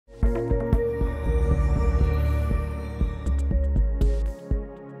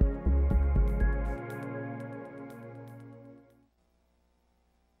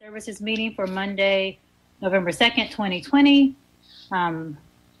Services meeting for Monday, November 2nd, 2020. I'm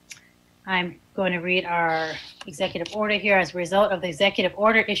going to read our executive order here. As a result of the executive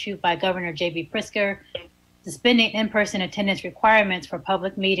order issued by Governor J.B. Pritzker, suspending in-person attendance requirements for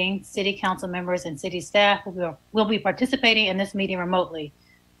public meetings, city council members and city staff will be participating in this meeting remotely.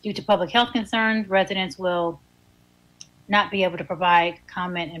 Due to public health concerns, residents will not be able to provide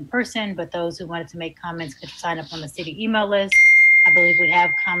comment in person, but those who wanted to make comments could sign up on the city email list. I believe we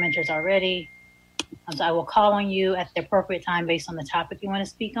have commenters already. So I will call on you at the appropriate time based on the topic you want to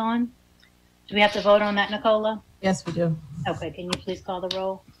speak on. Do we have to vote on that, Nicola? Yes, we do. Okay, can you please call the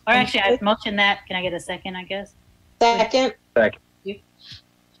roll? Or actually, I've motioned that. Can I get a second, I guess? Second. Second.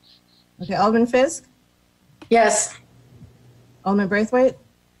 Okay, Alderman Fisk, Yes. Alderman Braithwaite,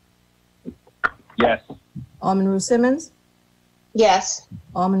 Yes. Alderman Ruth Simmons, Yes.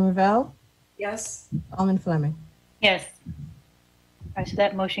 Alderman Ravel, Yes. Alderman Fleming. Yes. All right, so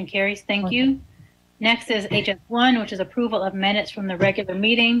that motion carries. Thank you. Next is HS1, which is approval of minutes from the regular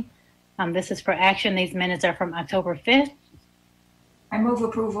meeting. This is for action. These minutes are from October 5th. I move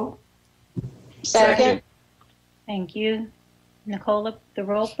approval. Second. Thank you. Nicola, the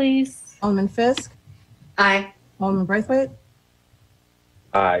roll, please. Alderman Fisk, Aye. Alderman Braithwaite,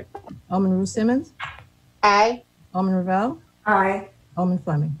 Aye. Alderman Ruth Simmons, Aye. Alderman Ravel, Aye. Alderman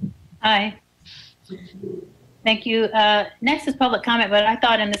Fleming. Aye. Thank you. Next is public comment, but I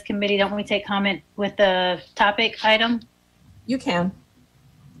thought in this committee, don't we take comment with the topic item? You can.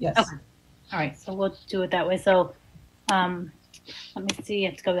 Yes. Okay. All right, so we'll do it that way. So let me see,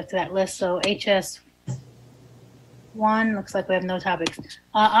 I have to go back to that list. So HS1, looks like we have no topics.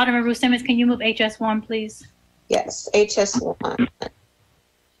 Alderman Ruth Simmons, can you move HS1, please? Yes. HS1.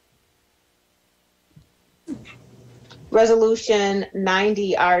 Resolution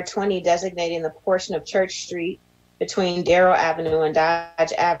 90R20 designating the portion of Church Street between Darrow Avenue and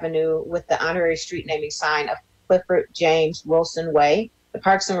Dodge Avenue with the honorary street naming sign of Clifford James Wilson Way. The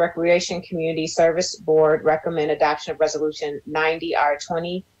Parks and Recreation Community Service Board recommend adoption of Resolution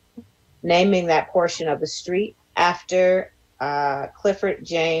 90R20, naming that portion of the street after Clifford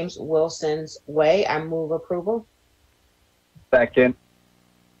James Wilson's Way. I move approval. Second.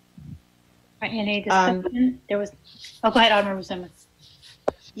 All right, any discussion? Go ahead, Alderman Ruth Simmons.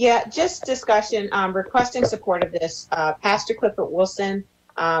 Yeah, just discussion, requesting support of this. Pastor Clifford Wilson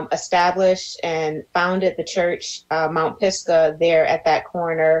established and founded the church, Mount Pisgah, there at that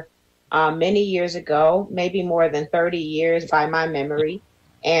corner many years ago, maybe more than 30 years by my memory.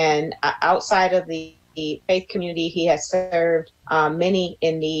 And outside of the faith community, he has served many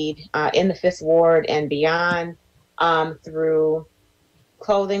in need in the Fifth Ward and beyond through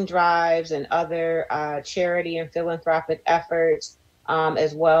clothing drives and other charity and philanthropic efforts,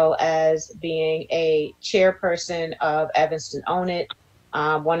 as well as being a chairperson of Evanston Own It,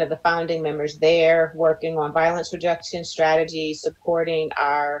 one of the founding members there, working on violence reduction strategies, supporting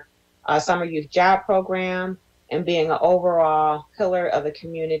our summer youth job program, and being an overall pillar of the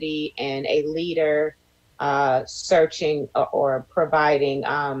community and a leader searching or providing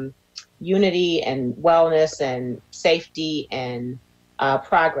unity and wellness and safety and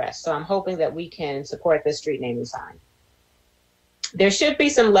progress. So I'm hoping that we can support this street naming sign. There should be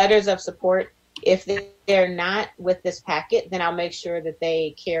some letters of support. If they're not with this packet, then I'll make sure that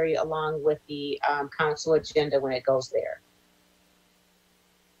they carry along with the council agenda when it goes there.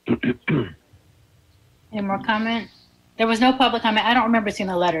 Any more comment? There was no public comment. I don't remember seeing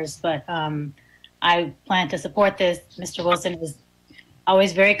the letters, but I plan to support this. Mr. Wilson is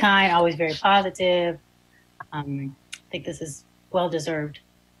always very kind, always very positive. I think this is well-deserved.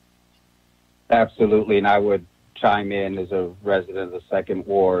 Absolutely, and I would chime in as a resident of the Second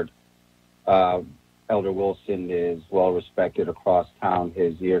Ward. Elder Wilson is well-respected across town.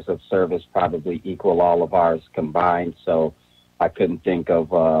 His years of service probably equal all of ours combined, so I couldn't think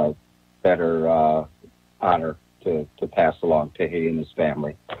of a better honor to pass along to he and his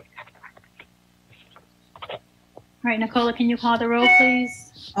family. All right, Nicola, can you call the roll,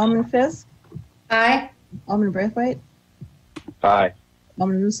 please? Alderman Fisk, Aye. Alderman Braithwaite, Aye.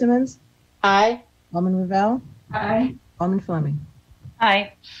 Alderman Ruth Simmons, Aye. Alderman Ravel, Aye. Alderman Fleming.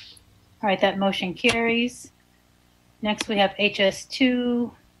 Aye. All right, that motion carries. Next, we have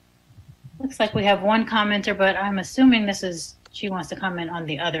HS2. Looks like we have one commenter, but I'm assuming she wants to comment on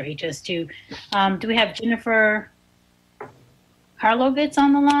the other HS2. Do we have Jennifer Karlovitz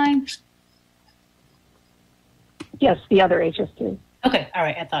on the line? Yes, the other HS2. Okay, all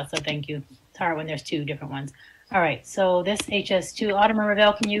right, I thought so, thank you. It's hard when there's two different ones. All right, so this HS2, Alderman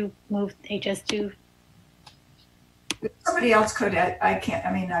Ravel, can you move HS2? Somebody else could, I can't,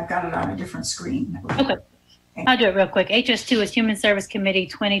 I mean, I've got it on a different screen. Okay. I'll do it real quick. HS2 is Human Service Committee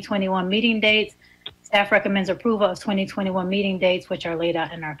 2021 meeting dates. Staff recommends approval of 2021 meeting dates, which are laid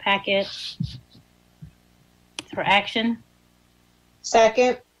out in our packet. For action.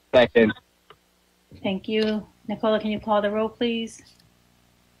 Second. Second. Thank you. Nicola, can you call the roll, please?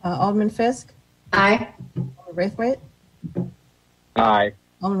 Alderman Fisk, Aye. Alderman Braithwaite, Aye.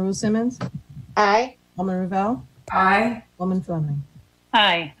 Alderman Ruth Simmons, Aye. Alderman Ravel, Aye. Alderman Fleming.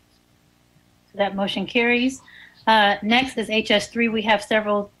 Aye. So that motion carries. Next is HS3. We have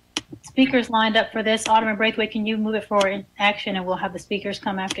several speakers lined up for this. Alderman Braithwaite, can you move it forward in action and we'll have the speakers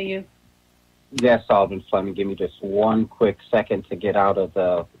come after you? Yes, Alderman Fleming. Give me just one quick second to get out of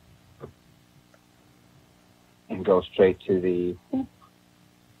the and go straight to the.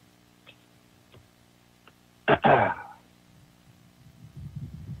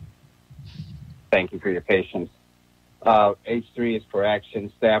 Thank you for your patience. H3 is for action.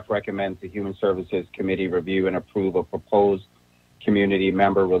 Staff recommends the Human Services Committee review and approve a proposed community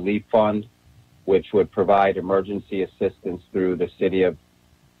member relief fund, which would provide emergency assistance through the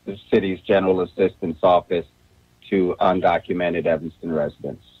city's General Assistance Office to undocumented Evanston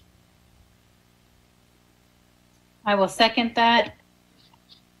residents. I will second that.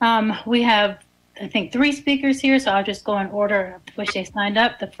 We have, I think, 3 speakers here, so I'll just go in order of which they signed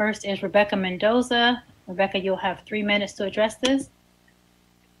up. The first is Rebecca Mendoza. Rebecca, you'll have 3 minutes to address this.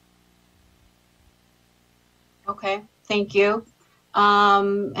 Okay, thank you.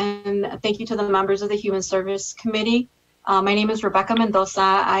 And thank you to the members of the Human Service Committee. My name is Rebecca Mendoza.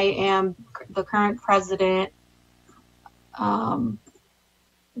 I am the current president.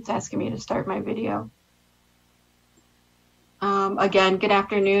 It's asking me to start my video. Again, good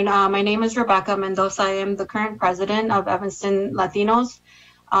afternoon. My name is Rebecca Mendoza. I am the current president of Evanston Latinos,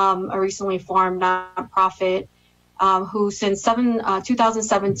 a recently formed nonprofit who since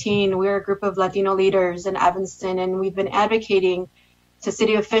 2017, we're a group of Latino leaders in Evanston, and we've been advocating to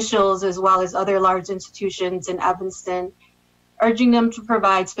city officials as well as other large institutions in Evanston, urging them to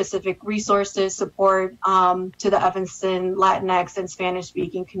provide specific resources, support to the Evanston Latinx and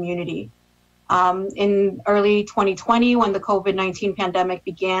Spanish-speaking community. In early 2020, when the COVID-19 pandemic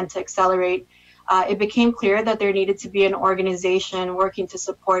began to accelerate, it became clear that there needed to be an organization working to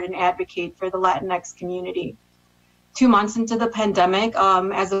support and advocate for the Latinx community. 2 months into the pandemic,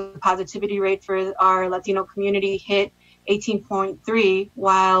 as the positivity rate for our Latino community hit 18.3,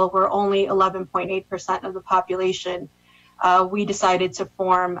 while we're only 11.8% of the population, we decided to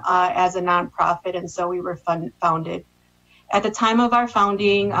form as a nonprofit, and so we were founded. At the time of our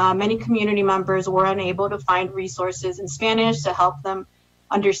founding, many community members were unable to find resources in Spanish to help them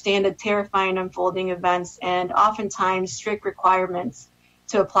understand the terrifying unfolding events and oftentimes strict requirements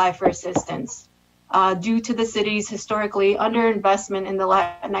to apply for assistance. Due to the city's historically underinvestment in the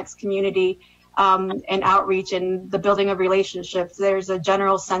Latinx community and outreach and the building of relationships, there's a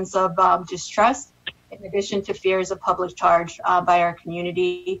general sense of distrust in addition to fears of public charge by our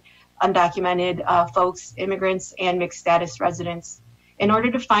community, undocumented folks, immigrants, and mixed status residents. In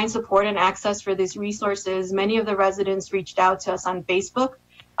order to find support and access for these resources, many of the residents reached out to us on Facebook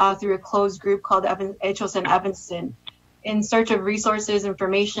through a closed group called Hechos in Evanston in search of resources,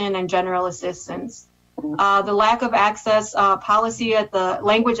 information, and general assistance. The lack of access policy at the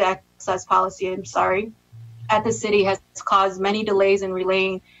language access policy, at the city has caused many delays in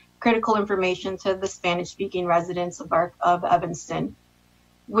relaying critical information to the Spanish-speaking residents of Evanston.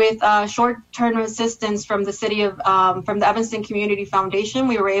 With short-term assistance from the city of, from the Evanston Community Foundation,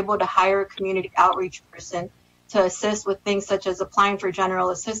 we were able to hire a community outreach person to assist with things such as applying for general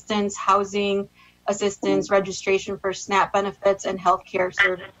assistance, housing assistance, registration for SNAP benefits and healthcare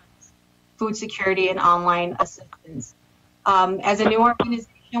services, food security, and online assistance. As a new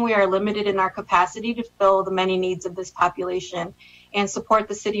organization, we are limited in our capacity to fill the many needs of this population and support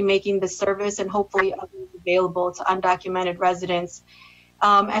the city making this service and hopefully others available to undocumented residents,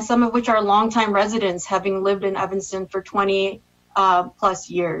 as some of which are longtime residents, having lived in Evanston for 20 plus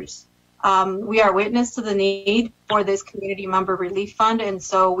years. We are witness to the need for this community member relief fund, and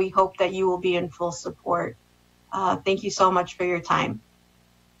so we hope that you will be in full support. Thank you so much for your time.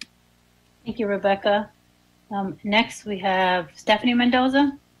 Thank you, Rebecca. Next, we have Stephanie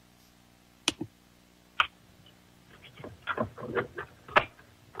Mendoza.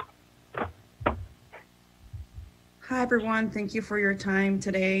 Hi, everyone. Thank you for your time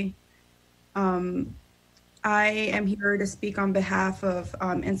today. I am here to speak on behalf of,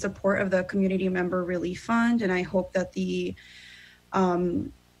 in support of the Community Member Relief Fund, and I hope that the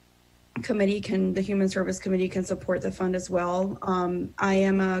the Human Service Committee can support the fund as well. I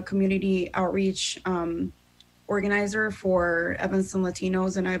am a community outreach organizer for Evanston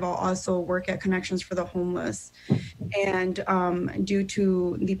Latinos, and I've also worked at Connections for the Homeless. And due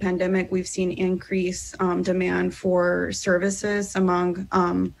to the pandemic, we've seen increased demand for services among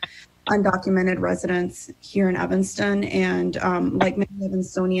undocumented residents here in Evanston. And like many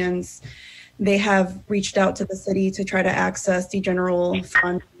Evansonians, they have reached out to the city to try to access the general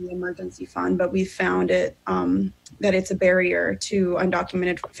fund, the emergency fund, but we found it that it's a barrier to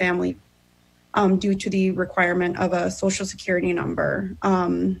undocumented family due to the requirement of a social security number.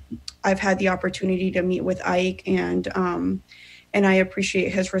 I've had the opportunity to meet with Ike, and I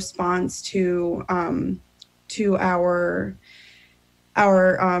appreciate his response to our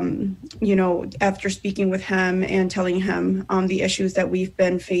after speaking with him and telling him the issues that we've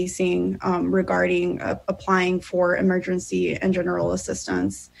been facing regarding applying for emergency and general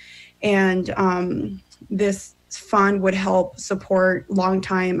assistance. And this fund would help support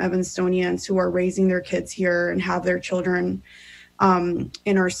longtime Evansonians who are raising their kids here and have their children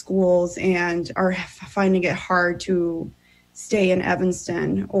in our schools and are finding it hard to stay in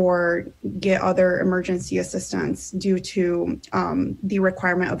Evanston or get other emergency assistance due to the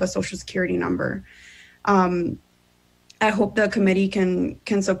requirement of a social security number. I hope the committee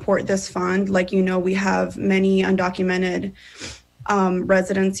can support this fund. Like, we have many undocumented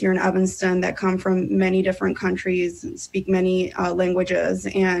residents here in Evanston that come from many different countries, speak many languages.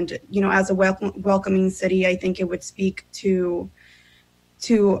 And, as a welcoming city, I think it would speak to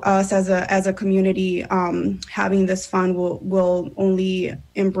us as a community. Having this fund will only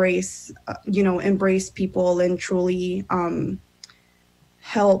embrace people and truly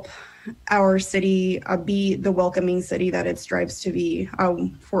help our city be the welcoming city that it strives to be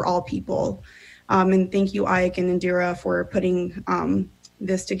for all people. And thank you, Ike and Indira, for putting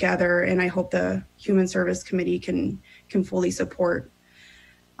this together. And I hope the Human Service Committee can fully support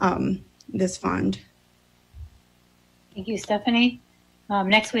this fund. Thank you, Stephanie.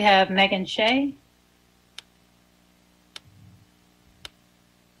 Next, we have Megan Shea.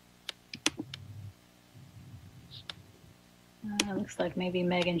 Looks like maybe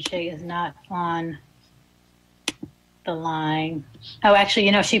Megan Shea is not on the line. Oh,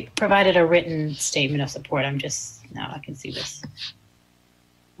 actually, she provided a written statement of support. Now I can see this.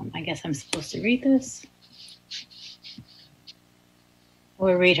 I guess I'm supposed to read this.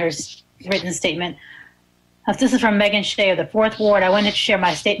 We'll read her written statement. This is from Megan Shea of the 4th Ward. I wanted to share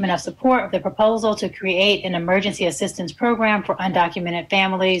my statement of support of the proposal to create an emergency assistance program for undocumented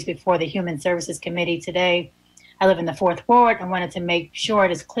families before the Human Services Committee today. I live in the 4th Ward and wanted to make sure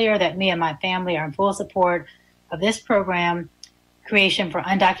it is clear that me and my family are in full support of this program creation for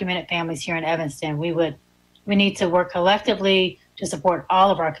undocumented families here in Evanston. We need to work collectively to support all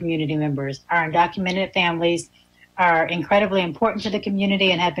of our community members. Our undocumented families are incredibly important to the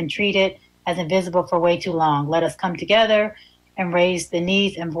community and have been treated as invisible for way too long. Let us come together and raise the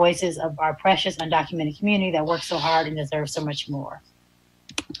needs and voices of our precious undocumented community that works so hard and deserves so much more.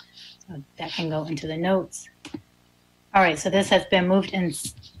 So that can go into the notes. All right, so this has been moved and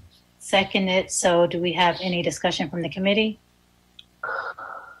seconded. So do we have any discussion from the committee?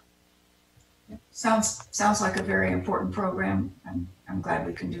 Sounds like a very important program. I'm glad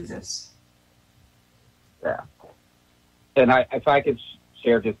we can do this. Yeah. And if I could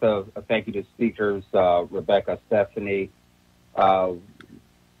share just a thank you to speakers, Rebecca, Stephanie.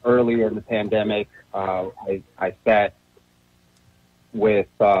 Earlier in the pandemic, I sat with,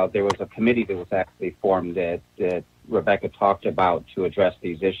 there was a committee that was actually formed that Rebecca talked about to address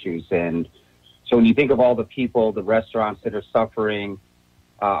these issues. And so when you think of all the people, the restaurants that are suffering,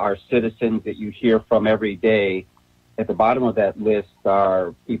 our citizens that you hear from every day, at the bottom of that list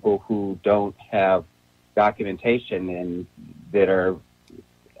are people who don't have documentation and that are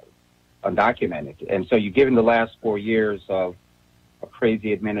undocumented. And so given the last 4 years of a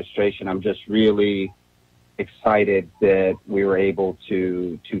crazy administration, I'm just really excited that we were able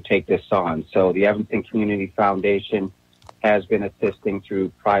to take this on. So the Evanston Community Foundation has been assisting through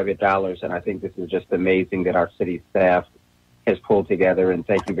private dollars, and I think this is just amazing that our city staff has pulled together. And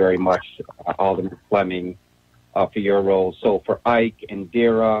thank you very much, Alderman Fleming, for your role. So for Ike and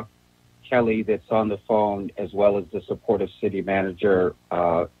Dira, Kelly that's on the phone, as well as the support of City Manager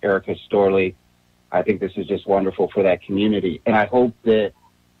Erica Storley, I think this is just wonderful for that community. And I hope that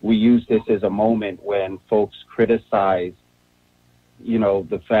we use this as a moment when folks criticize,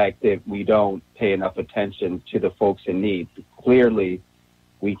 the fact that we don't pay enough attention to the folks in need. Clearly,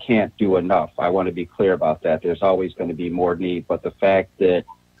 we can't do enough. I want to be clear about that. There's always going to be more need, but the fact that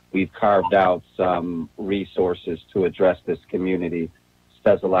we've carved out some resources to address this community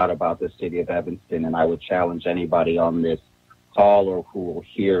says a lot about the city of Evanston, and I would challenge anybody on this call or who will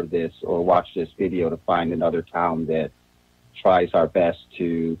hear this or watch this video to find another town that tries our best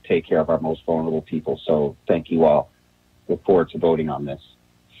to take care of our most vulnerable people. So thank you all. Look forward to voting on this.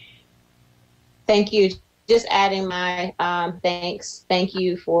 Thank you. Just adding my thanks. Thank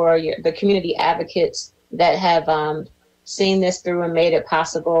you for the community advocates that have seen this through and made it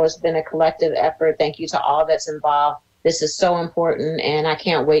possible. It's been a collective effort. Thank you to all that's involved. This is so important, and I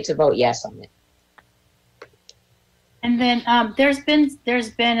can't wait to vote yes on it. And then there's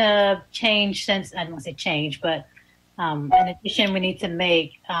been a change since, I don't want to say change, but an addition we need to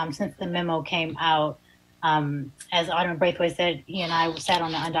make since the memo came out. As Alderman Braithwaite said, he and I sat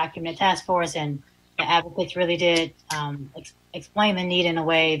on the undocumented task force, and the advocates really did explain the need in a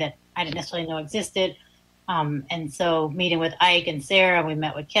way that I didn't necessarily know existed. And so meeting with Ike and Sarah, we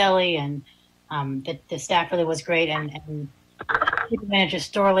met with Kelly, and the staff really was great. And City Manager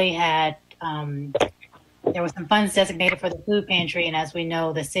Storley had, there was some funds designated for the food pantry. And as we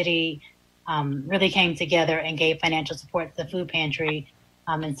know, the city really came together and gave financial support to the food pantry.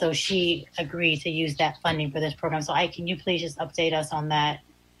 And so she agreed to use that funding for this program. So Ike, can you please just update us on that?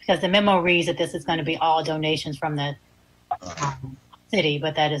 Because the memo reads that this is going to be all donations from the city,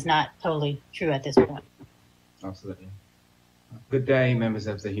 but that is not totally true at this point. Absolutely. Good day, members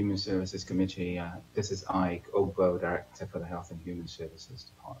of the Human Services Committee. This is Ike Ogbo, Director for the Health and Human Services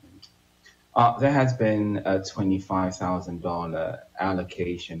Department. There has been a $25,000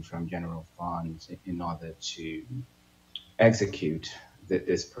 allocation from general funds in order to execute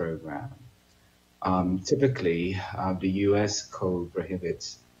this program. Typically, the U.S. Code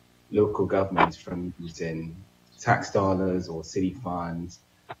prohibits local governments from using tax dollars or city funds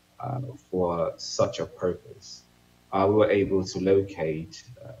for such a purpose. We were able to locate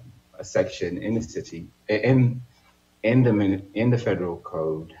a section in the city, in the federal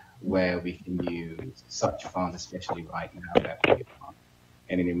code, where we can use such funds, especially right now that we are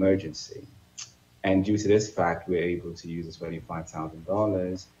in an emergency. And due to this fact, we're able to use the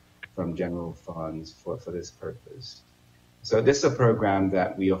 $25,000 from general funds for this purpose. So this is a program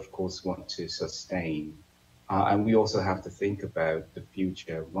that we, of course, want to sustain. And we also have to think about the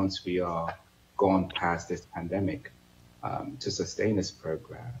future once we are gone past this pandemic to sustain this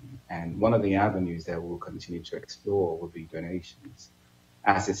program. And one of the avenues that we'll continue to explore will be donations.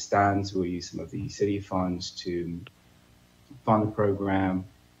 As it stands, we'll use some of the city funds to fund the program,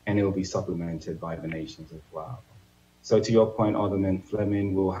 and it will be supplemented by donations as well. So to your point, Alderman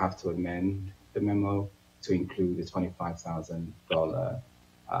Fleming, we'll have to amend the memo to include the $25,000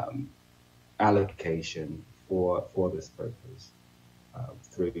 allocation for this purpose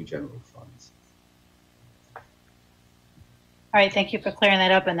through the general funds. All right, thank you for clearing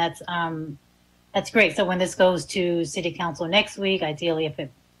that up, and that's great. So when this goes to City Council next week, ideally if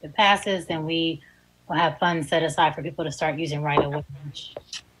it passes, then we will have funds set aside for people to start using right away, which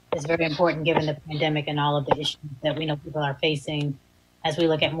is very important given the pandemic and all of the issues that we know people are facing as we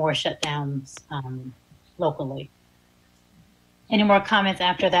look at more shutdowns locally. Any more comments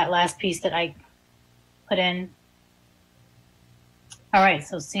after that last piece that I put in? All right,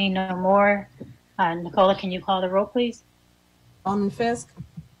 so seeing no more, Nicola, can you call the roll, please? Alderman Fisk.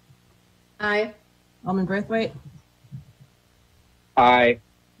 Aye. Alderman Braithwaite. Aye.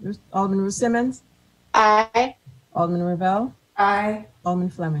 Alderman Ruth Simmons. Aye. Alderman Ravel. Aye. Alderman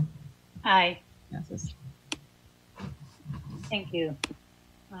Fleming. Aye. Passes. Thank you.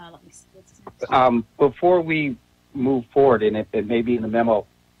 Let me see. What's next? Before we move forward, and it may be in the memo,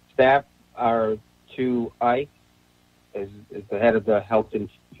 staff are to Ike, as the head of the Health and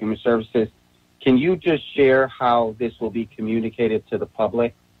Human Services. Can you just share how this will be communicated to the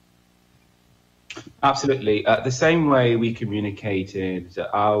public? Absolutely. The same way we communicated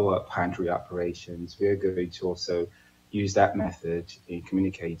our pantry operations, we're going to also use that method in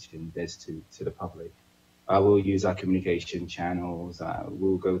communicating this to the public. We'll use our communication channels.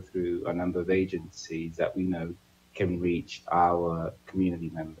 We'll go through a number of agencies that we know can reach our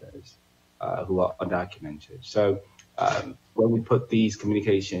community members who are undocumented. So when we put these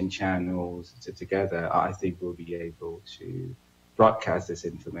communication channels together, I think we'll be able to broadcast this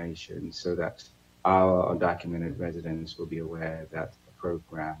information so that our undocumented residents will be aware that a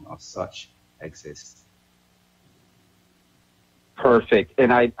program of such exists. Perfect.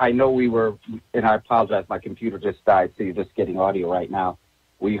 And I know we were, and I apologize, my computer just died, so you're just getting audio right now.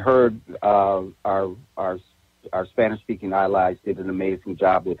 We heard our Spanish-speaking allies did an amazing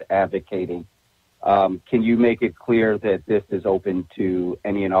job with advocating. Can you make it clear that this is open to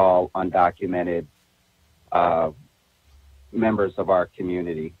any and all undocumented members of our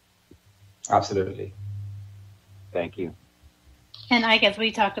community? Absolutely. Thank you. And I guess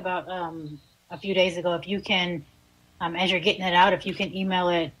we talked about a few days ago, if you can As you're getting it out, if you can email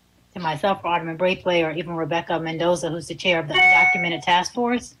it to myself or Alderman Braithwaite or even Rebecca Mendoza, who's the chair of the undocumented task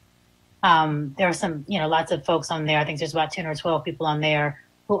force. There are some, lots of folks on there. I think there's about 10 or 12 people on there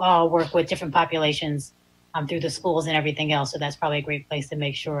who all work with different populations through the schools and everything else. So that's probably a great place to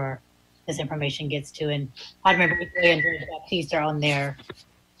make sure this information gets to. And Alderman Braithwaite and George Baptiste are on there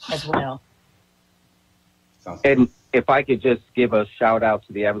as well. And if I could just give a shout out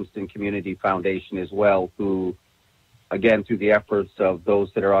to the Evanston Community Foundation as well, who, again, through the efforts of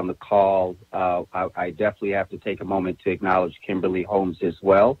those that are on the call, I definitely have to take a moment to acknowledge Kimberly Holmes as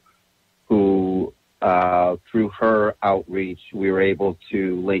well, who, through her outreach, we were able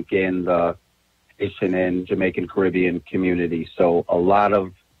to link in the Haitian and Jamaican Caribbean community. So a lot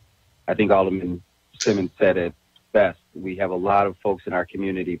of, I think Alderman Simmons said it best, we have a lot of folks in our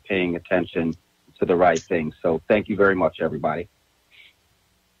community paying attention to the right things. So thank you very much, everybody.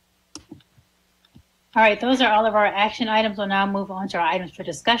 All right, those are all of our action items. We'll now move on to our items for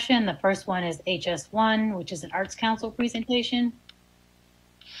discussion. The first one is HS1, which is an Arts Council presentation.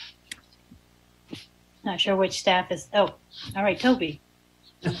 Not sure which staff is, oh, all right, Toby.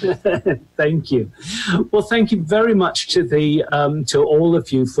 Thank you. Well, thank you very much to to all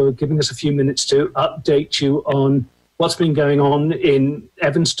of you for giving us a few minutes to update you on what's been going on in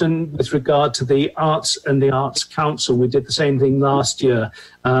Evanston with regard to the arts and the Arts Council. We did the same thing last year,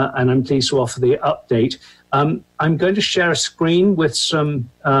 and I'm pleased to offer the update. I'm going to share a screen with some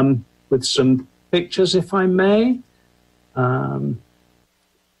pictures, if I may. You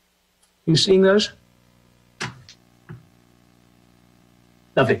seeing those?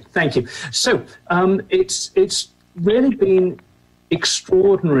 Lovely, thank you. So it's really been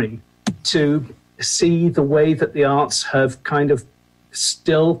extraordinary to see the way that the arts have kind of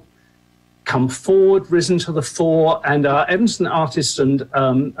still come forward, risen to the fore, and our Evanston artists and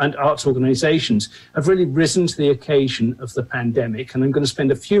arts organizations have really risen to the occasion of the pandemic. And I'm going to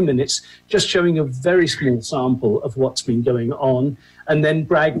spend a few minutes just showing a very small sample of what's been going on, and then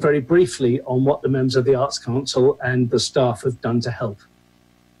brag very briefly on what the members of the Arts Council and the staff have done to help.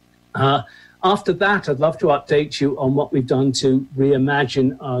 After that, I'd love to update you on what we've done to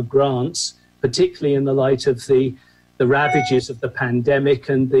reimagine our grants, particularly in the light of the ravages of the pandemic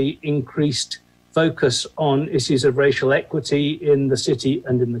and the increased focus on issues of racial equity in the city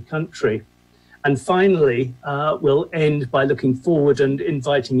and in the country. And finally, we'll end by looking forward and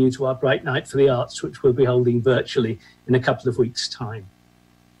inviting you to our Bright Night for the Arts, which we'll be holding virtually in a couple of weeks' time.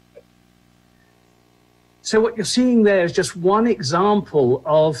 So what you're seeing there is just one example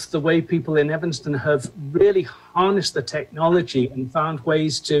of the way people in Evanston have really harnessed the technology and found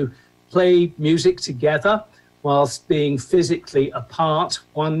ways to play music together whilst being physically apart,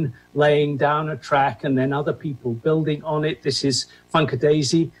 one laying down a track and then other people building on it. This is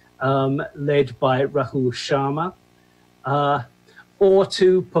Funkadaisy, led by Rahul Sharma, or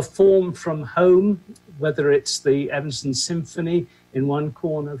to perform from home, whether it's the Evanston Symphony in one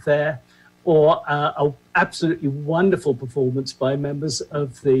corner there, or an absolutely wonderful performance by members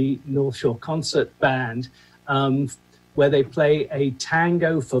of the North Shore Concert Band, where they play a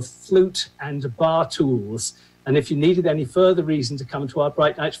tango for flute and bar tools. And if you needed any further reason to come to our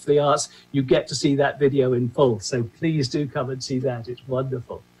Bright Nights for the Arts, you get to see that video in full. So please do come and see that. It's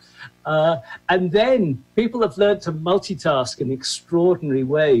wonderful. And then people have learned to multitask in extraordinary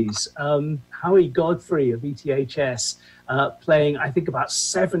ways. Howie Godfrey of ETHS playing, I think, about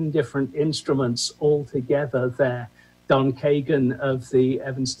 7 different instruments all together there. Don Kagan of the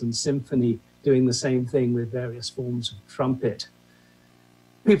Evanston Symphony doing the same thing with various forms of trumpet.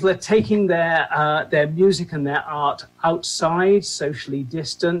 People are taking their music and their art outside, socially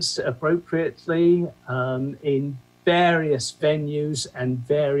distanced appropriately, in various venues and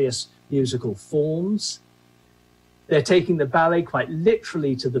various musical forms. They're taking the ballet quite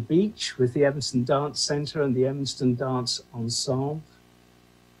literally to the beach with the Evanston Dance Centre and the Evanston Dance Ensemble.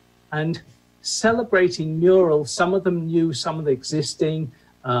 And celebrating murals, some of them new, some of the existing.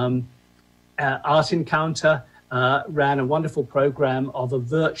 Art Encounter ran a wonderful program of a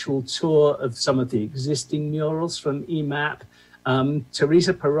virtual tour of some of the existing murals from EMAP.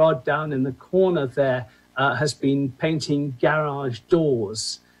 Teresa Perrod down in the corner there has been painting garage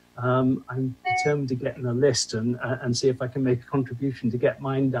doors. I'm determined to get in a list and see if I can make a contribution to get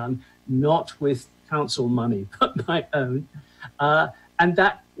mine done, not with council money, but my own. And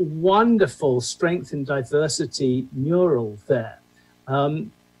that wonderful Strength in Diversity mural there.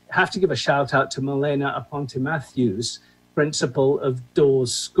 Have to give a shout out to Milena Aponte Matthews, principal of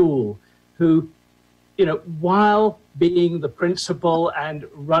Dawes School, who, while being the principal and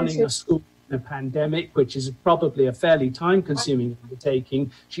running a school in a pandemic, which is probably a fairly time-consuming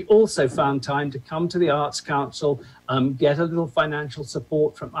undertaking, she also found time to come to the Arts Council, get a little financial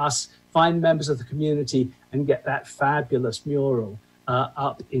support from us, find members of the community, and get that fabulous mural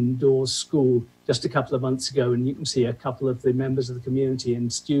up in Dawes School just a couple of months ago. And you can see a couple of the members of the community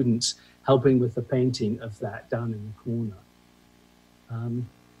and students helping with the painting of that down in the corner.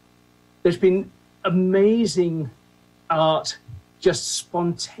 There's been amazing art just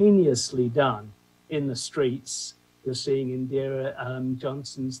spontaneously done in the streets. You're seeing Indira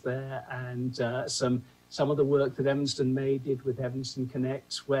Johnson's there, and some of the work that Evanston May did with Evanston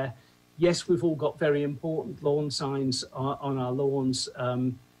Connects, where, yes, we've all got very important lawn signs on our lawns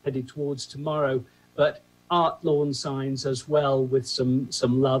headed towards tomorrow, but art lawn signs as well with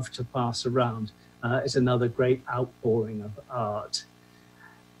some love to pass around is another great outpouring of art.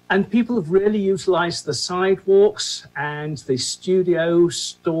 And people have really utilized the sidewalks and the studio,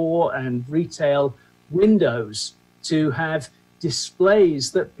 store and retail windows to have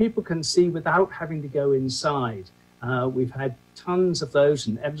displays that people can see without having to go inside. We've had tons of those,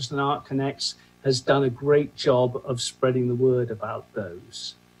 and Evanston Art Connects has done a great job of spreading the word about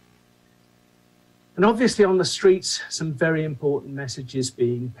those. And obviously on the streets, some very important messages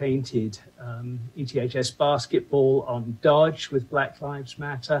being painted. ETHS basketball on Dodge with Black Lives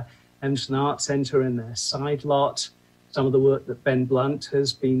Matter, Evanston Art Centre in their side lot, some of the work that Ben Blunt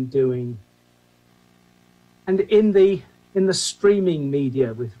has been doing. And in the streaming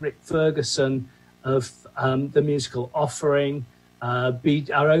media with Rick Ferguson of the musical Offering,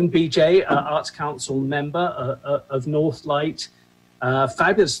 our own BJ, Arts Council member of Northlight,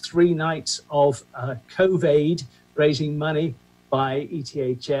 fabulous 3 nights of COVID raising money by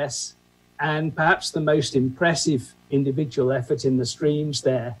ETHS, and perhaps the most impressive individual effort in the streams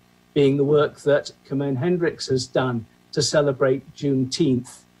there being the work that Kimone Hendricks has done to celebrate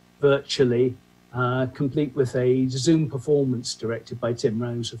Juneteenth virtually, complete with a Zoom performance directed by Tim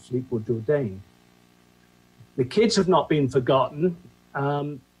Rose of Fleetwood Jourdain. The kids have not been forgotten.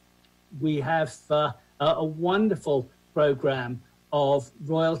 We have a wonderful program of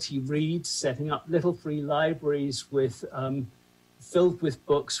royalty reads, setting up little free libraries with filled with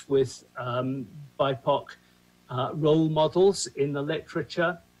books with BIPOC role models in the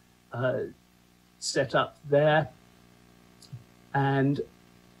literature set up there. And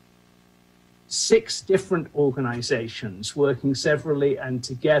 6 different organizations working severally and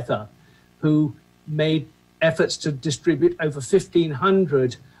together who made efforts to distribute over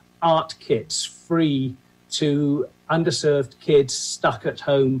 1,500 art kits free to underserved kids stuck at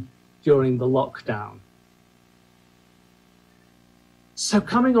home during the lockdown. So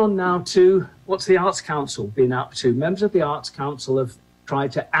coming on now to what's the Arts Council been up to? Members of the Arts Council have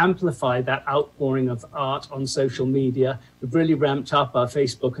tried to amplify that outpouring of art on social media. We've really ramped up our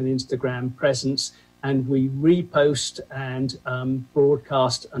Facebook and Instagram presence, and we repost and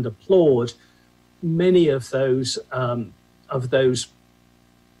broadcast and applaud many of those art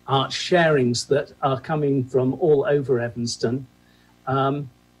sharings that are coming from all over Evanston.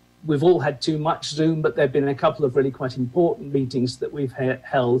 We've all had too much Zoom, but there have been a couple of really quite important meetings that we've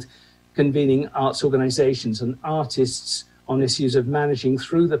held, convening arts organizations and artists on issues of managing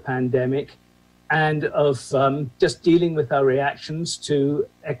through the pandemic and of just dealing with our reactions to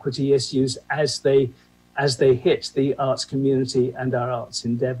equity issues as they hit the arts community and our arts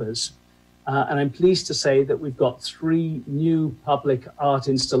endeavors. And I'm pleased to say that we've got 3 new public art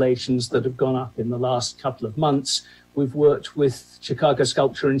installations that have gone up in the last couple of months. We've worked with Chicago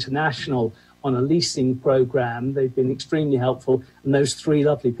Sculpture International on a leasing program. They've been extremely helpful. And those 3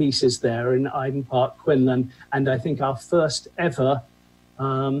 lovely pieces there in Iden Park, Quinlan, and I think our first ever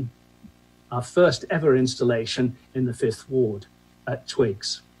installation in the 5th Ward at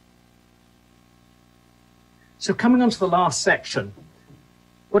Twigs. So coming on to the last section,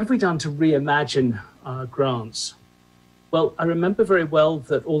 what have we done to reimagine our grants? Well, I remember very well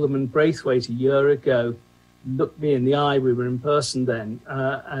that Alderman Braithwaite a year ago looked me in the eye, we were in person then,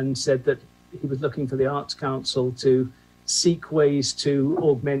 and said that he was looking for the Arts Council to seek ways to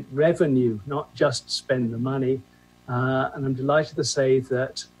augment revenue, not just spend the money. And I'm delighted to say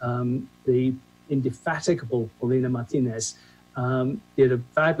that the indefatigable Paulina Martinez did a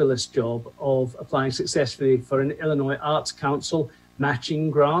fabulous job of applying successfully for an Illinois Arts Council matching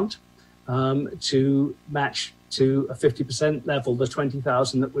grant to match to a 50% level the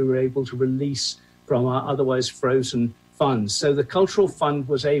 $20,000 that we were able to release from our otherwise frozen funds. So the Cultural Fund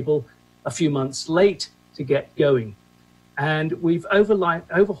was able, a few months late, to get going. And we've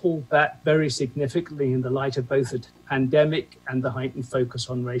overhauled that very significantly in the light of both the pandemic and the heightened focus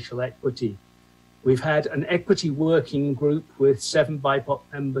on racial equity. We've had an equity working group with 7 BIPOC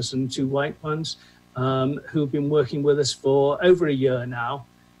members and 2 white ones who've been working with us for over a year now,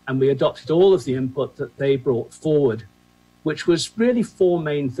 and we adopted all of the input that they brought forward, which was really 4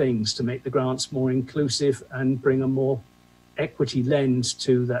 main things to make the grants more inclusive and bring a more equity lens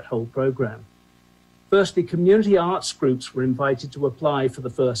to that whole program. Firstly, community arts groups were invited to apply for the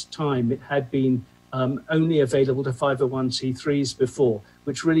first time. It had been only available to 501c3s before,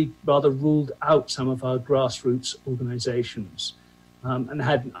 which really rather ruled out some of our grassroots organizations and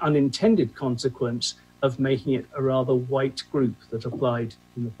had an unintended consequence of making it a rather white group that applied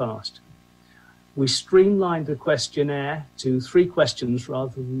in the past. We streamlined the questionnaire to 3 questions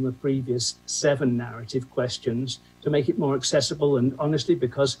rather than the previous 7 narrative questions to make it more accessible, and honestly,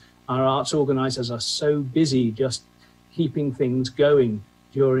 because our arts organizers are so busy just keeping things going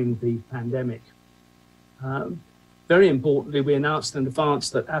during the pandemic. Very importantly, we announced in advance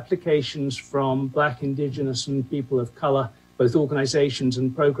that applications from Black, Indigenous and people of color, both organizations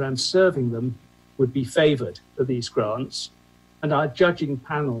and programs serving them, would be favored for these grants. And our judging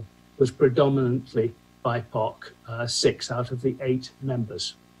panel was predominantly BIPOC, 6 out of the 8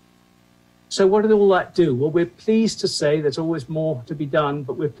 members. So what did all that do? Well, we're pleased to say there's always more to be done,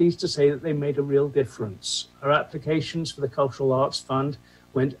 but we're pleased to say that they made a real difference. Our applications for the Cultural Arts Fund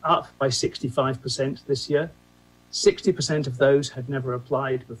went up by 65% this year. 60% of those had never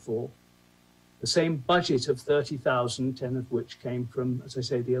applied before. The same budget of $30,000, 10 of which came from, as I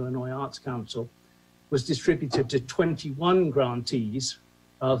say, the Illinois Arts Council, was distributed to 21 grantees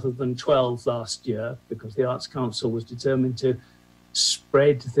rather than 12 last year, because the Arts Council was determined to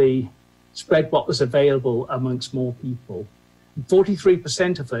spread what was available amongst more people.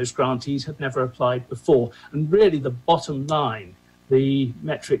 43% of those grantees had never applied before. And really the bottom line, the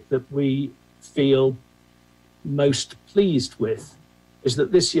metric that we feel most pleased with, is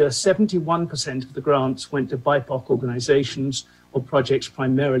that this year 71% of the grants went to BIPOC organizations or projects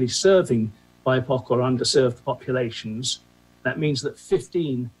primarily serving BIPOC or underserved populations. That means that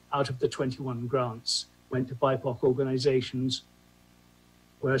 15 out of the 21 grants went to BIPOC organizations,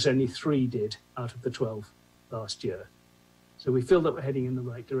 whereas only 3 did out of the 12 last year. So we feel that we're heading in the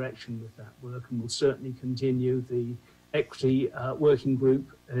right direction with that work, and we'll certainly continue. The equity working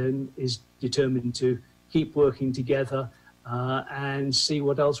group is determined to keep working together and see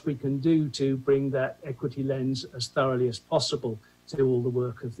what else we can do to bring that equity lens as thoroughly as possible to all the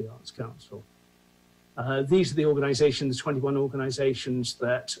work of the Arts Council. These are the organizations, 21 organizations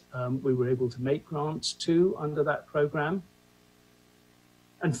that we were able to make grants to under that program.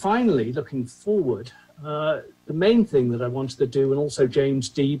 And finally, looking forward, the main thing that I wanted to do, and also James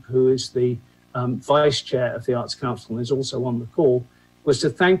Deeb, who is the Vice Chair of the Arts Council and is also on the call, was to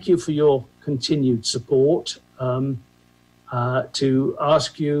thank you for your continued support, to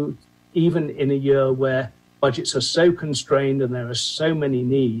ask you, even in a year where budgets are so constrained and there are so many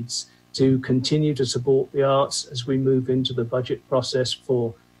needs, to continue to support the arts as we move into the budget process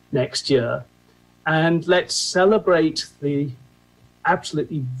for next year. And let's celebrate the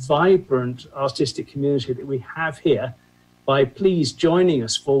absolutely vibrant artistic community that we have here by please joining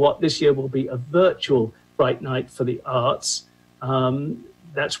us for what this year will be a virtual Bright Night for the Arts.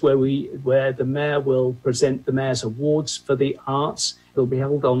 That's where the mayor will present the mayor's awards for the arts. It'll be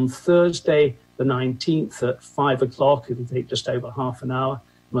held on Thursday, the 19th at 5 o'clock. It'll take just over half an hour.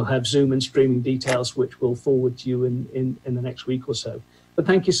 We'll have Zoom and streaming details, which we'll forward to you in the next week or so. But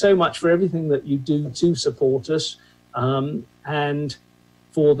thank you so much for everything that you do to support us, and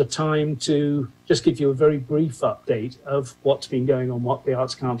for the time to just give you a very brief update of what's been going on, what the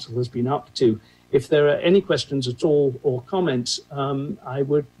Arts Council has been up to. If there are any questions at all or comments, I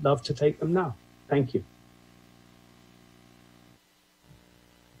would love to take them now. Thank you.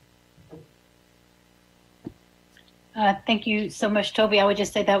 Thank you so much, Toby. I would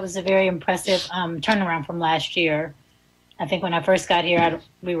just say that was a very impressive turnaround from last year. I think when I first got here,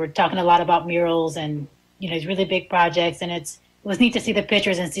 we were talking a lot about murals and these really big projects, and it was neat to see the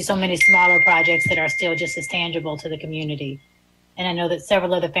pictures and see so many smaller projects that are still just as tangible to the community. And I know that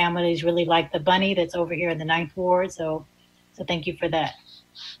several of the families really like the bunny that's over here in the 9th Ward, so thank you for that.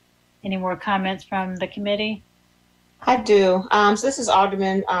 Any more comments from the committee? I do. So this is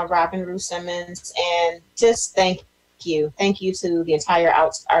Alderman Robin Rue Simmons, and just thank you. Thank you to the entire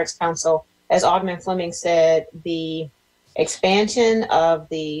Arts Council. As Alderman Fleming said, the expansion of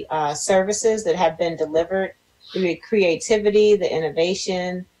the services that have been delivered, the creativity, the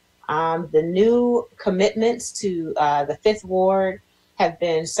innovation, the new commitments to the 5th Ward have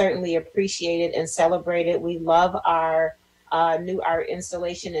been certainly appreciated and celebrated. We love our new art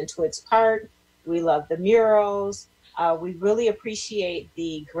installation in Twitts Park. We love the murals. We really appreciate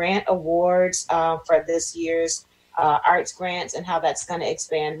the grant awards for this year's arts grants and how that's going to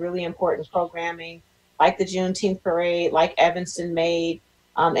expand really important programming like the Juneteenth Parade, like Evanston Made,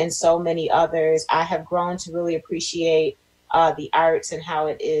 and so many others. I have grown to really appreciate the arts and how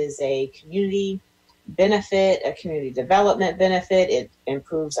it is a community benefit, a community development benefit. It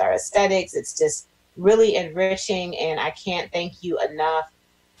improves our aesthetics. It's just really enriching, and I can't thank you enough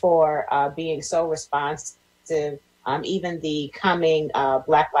for being so responsive. Even the coming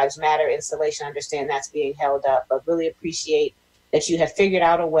Black Lives Matter installation, I understand that's being held up, but really appreciate that you have figured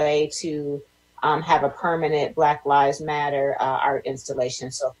out a way to have a permanent Black Lives Matter art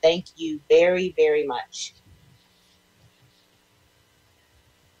installation. So thank you very, very much.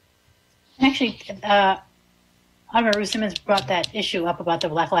 Actually, Alderman Ruth Simmons brought that issue up about the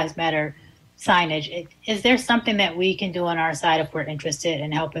Black Lives Matter signage. Is there something that we can do on our side if we're interested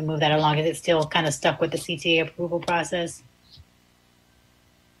in helping move that along? Is it still kind of stuck with the CTA approval process?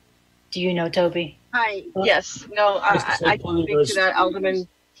 Do you know, Toby? Hi. Yes. No, I can speak to that, Alderman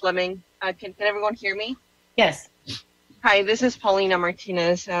Fleming. Can everyone hear me? Yes. Hi, this is Paulina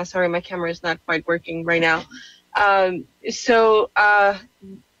Martinez. Sorry, my camera is not quite working right now.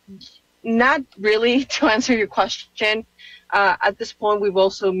 Not really to answer your question. At this point, we've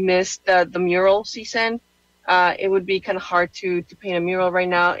also missed the mural season. It would be kind of hard to paint a mural right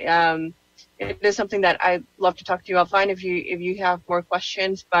now. It is something that I'd love to talk to you offline if you have more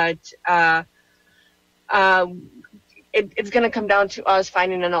questions, but it's going to come down to us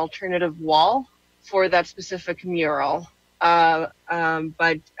finding an alternative wall for that specific mural. Yeah,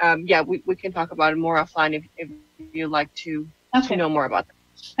 we can talk about it more offline if you'd like to know more about that.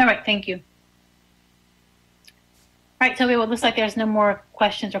 All right, thank you. All right, Toby, well, it looks like there's no more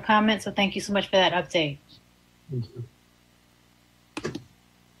questions or comments, so thank you so much for that update. Thank you. All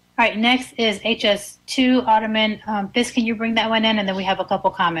right, next is HS2. Alderman Fisk, can you bring that one in? And then we have a couple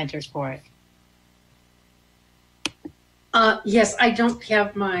commenters for it. Yes, I don't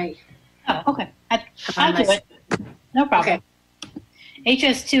have my... Oh, okay. I'll do it. No problem. Okay.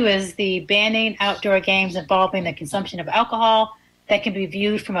 HS2 is the banning outdoor games involving the consumption of alcohol that can be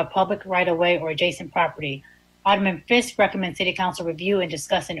viewed from a public right-of-way or adjacent property. Alderman Fisk recommends City Council review and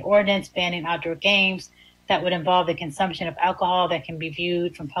discuss an ordinance banning outdoor games that would involve the consumption of alcohol that can be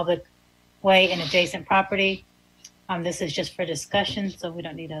viewed from public way and adjacent property. This is just for discussion, so we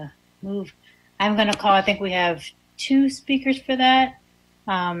don't need to move. I'm going to call, I think we have 2 speakers for that.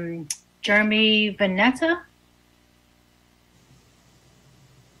 Jeremy Vanetta.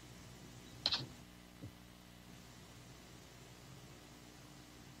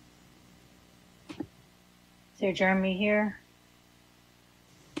 Is there Jeremy here?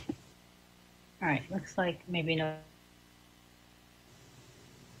 All right, looks like maybe no.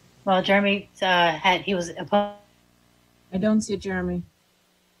 Well, Jeremy he was opposed. I don't see Jeremy.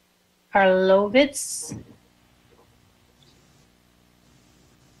 Karlovitz.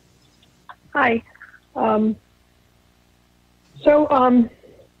 Hi. I'm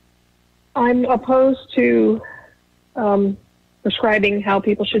opposed to prescribing how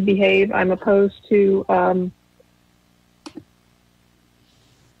people should behave. I'm opposed to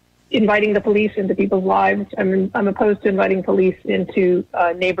inviting the police into people's lives. I'm opposed to inviting police into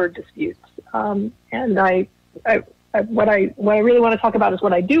neighbor disputes. And what I really want to talk about is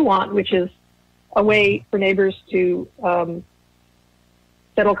what I do want, which is a way for neighbors to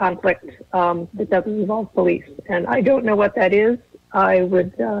settle conflict that doesn't involve police. And I don't know what that is. I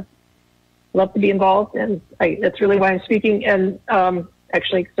would love to be involved, and that's really why I'm speaking. And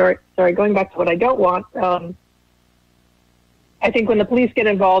actually, sorry, going back to what I don't want. I think when the police get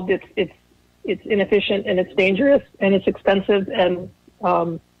involved, it's inefficient and it's dangerous and it's expensive. And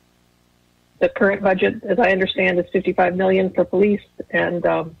the current budget, as I understand, is $55 million for police. And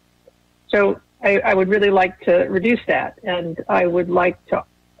so I would really like to reduce that. And I would like to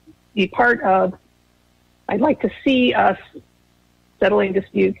be part of, I'd like to see us settling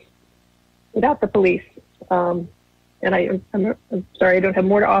disputes without the police. And I'm sorry, I don't have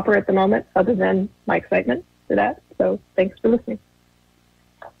more to offer at the moment other than my excitement for that. So thanks for listening.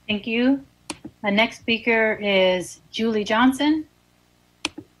 Thank you. The next speaker is Julie Johnson.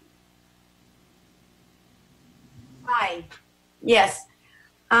 Hi. Yes.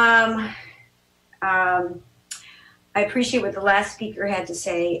 I appreciate what the last speaker had to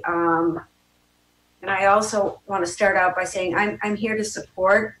say. And I also want to start out by saying I'm here to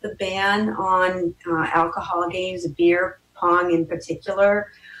support the ban on alcohol games, beer pong in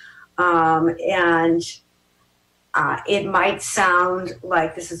particular. It might sound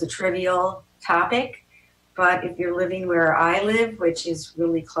like this is a trivial topic, but if you're living where I live, which is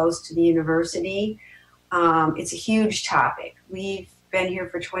really close to the university, It's a huge topic. We've been here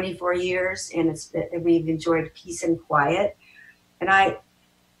for 24 years, and we've enjoyed peace and quiet. And I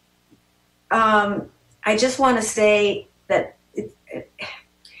just want to say that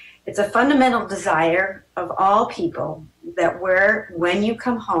it's a fundamental desire of all people that when you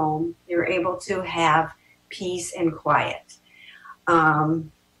come home, you're able to have peace and quiet.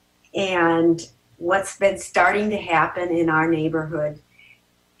 And what's been starting to happen in our neighborhood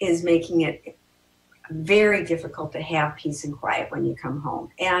is making it very difficult to have peace and quiet when you come home.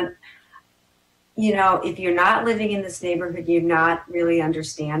 And, you know, if you're not living in this neighborhood, you're not really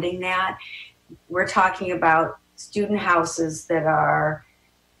understanding that. We're talking about student houses that are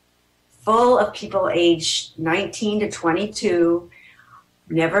full of people aged 19 to 22,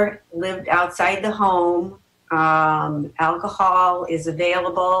 never lived outside the home. Alcohol is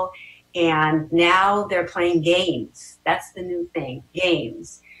available, and now they're playing games. That's the new thing,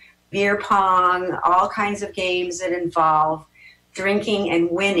 games. Beer pong, all kinds of games that involve drinking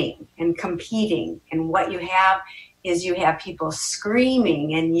and winning and competing. And what you have is you have people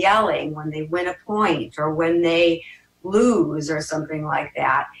screaming and yelling when they win a point or when they lose or something like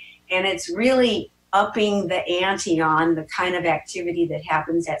that. And it's really upping the ante on the kind of activity that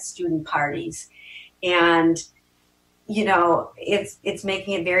happens at student parties. And, you know, it's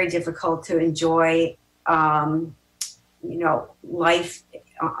making it very difficult to enjoy, you know, life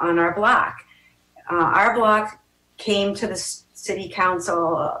on our block. Our block came to the city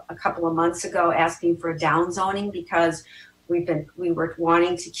council a couple of months ago asking for a downzoning because we were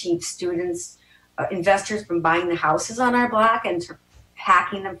wanting to keep students, investors from buying the houses on our block and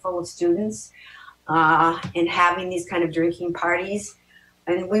packing them full of students and having these kind of drinking parties.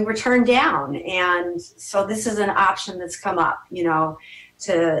 And we were turned down. And so this is an option that's come up, you know,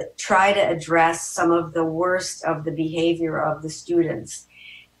 to try to address some of the worst of the behavior of the students.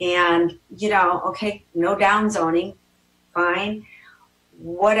 And, you know, okay, no downzoning, fine.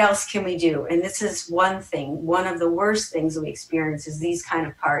 What else can we do? And this is one thing, one of the worst things we experience is these kind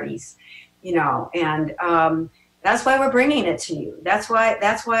of parties, you know, and that's why we're bringing it to you. That's why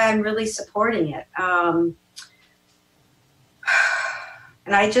I'm really supporting it.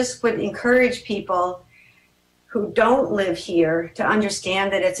 And I just would encourage people who don't live here to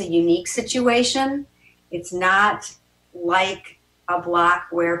understand that it's a unique situation. It's not like a block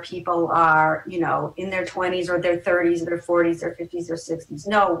where people are, you know, in their 20s or their 30s, their 40s, their 50s, or 60s.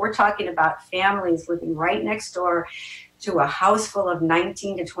 No, we're talking about families living right next door to a house full of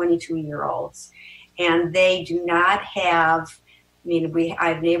 19 to 22-year-olds. And they do not have, I mean, I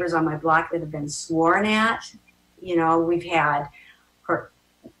have neighbors on my block that have been sworn at. You know, we've had,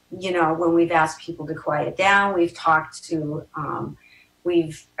 you know, when we've asked people to quiet down, we've talked to,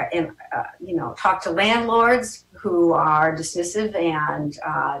 you know, talked to landlords who are dismissive and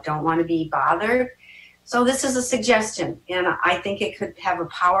don't want to be bothered. So this is a suggestion, and I think it could have a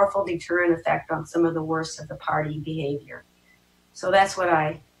powerful deterrent effect on some of the worst of the party behavior. So that's what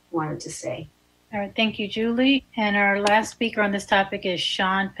I wanted to say. All right, thank you, Julie. And our last speaker on this topic is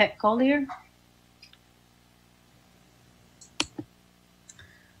Sean Peck-Collier.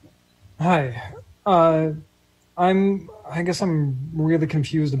 Hi. I guess I'm really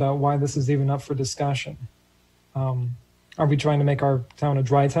confused about why this is even up for discussion. Are we trying to make our town a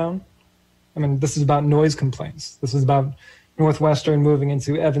dry town? I mean, this is about noise complaints. This is about Northwestern moving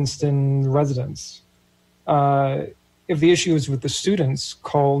into Evanston residents. If the issue is with the students,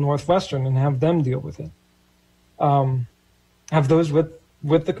 call Northwestern and have them deal with it. Have those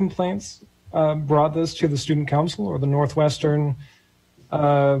with the complaints brought this to the student council or the Northwestern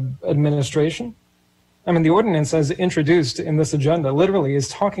administration? I mean, the ordinance as introduced in this agenda literally is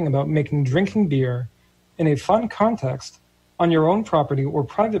talking about making drinking beer in a fun context on your own property or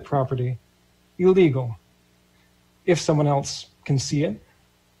private property illegal if someone else can see it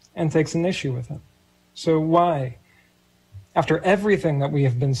and takes an issue with it. So why, after everything that we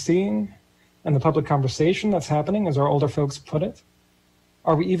have been seeing and the public conversation that's happening, as our older folks put it,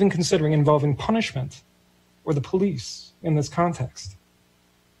 are we even considering involving punishment or the police in this context?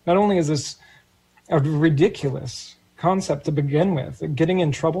 Not only is this a ridiculous concept to begin with, getting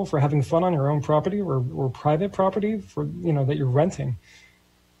in trouble for having fun on your own property or private property for, you know, that you're renting,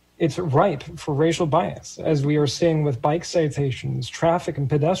 it's ripe for racial bias, as we are seeing with bike citations, traffic and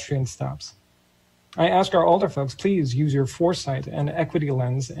pedestrian stops. I ask our older folks, please use your foresight and equity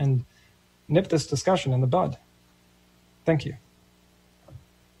lens and nip this discussion in the bud. Thank you.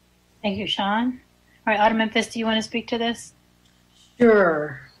 Thank you, Sean. All right, Autumn Memphis, do you want to speak to this?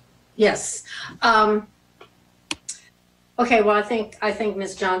 Sure. Yes. Okay, well, I think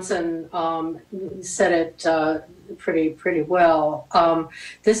Ms. Johnson said it pretty well.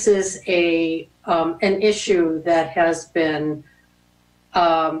 This is an issue that has been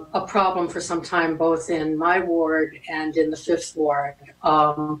a problem for some time, both in my ward and in the 5th Ward,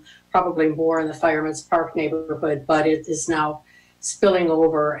 probably more in the Fireman's Park neighborhood, but it is now spilling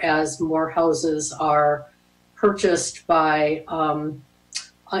over as more houses are purchased by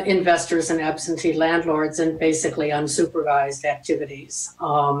investors and absentee landlords and basically unsupervised activities,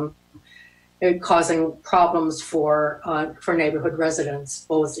 causing problems for neighborhood residents,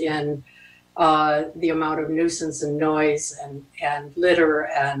 both in the amount of nuisance and noise and litter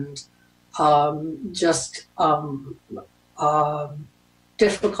and just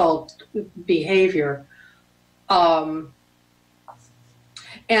difficult behavior.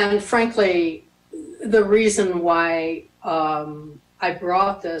 And frankly, the reason why I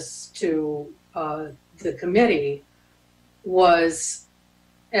brought this to the committee was,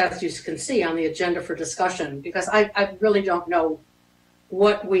 as you can see, on the agenda for discussion, because I really don't know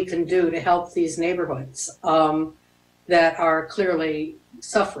what we can do to help these neighborhoods that are clearly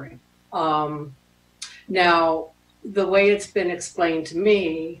suffering. Now, the way it's been explained to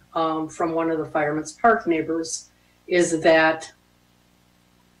me from one of the Fireman's Park neighbors is that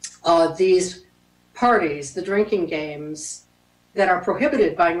these parties, the drinking games that are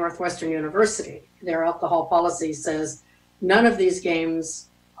prohibited by Northwestern University, their alcohol policy says none of these games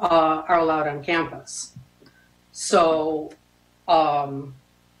are allowed on campus. So, but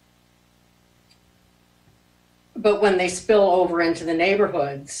when they spill over into the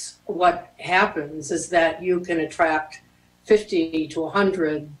neighborhoods, what happens is that you can attract 50 to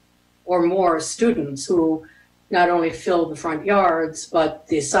 100 or more students who not only fill the front yards, but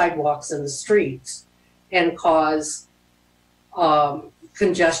the sidewalks and the streets, and cause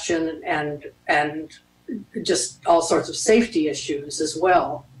congestion and just all sorts of safety issues as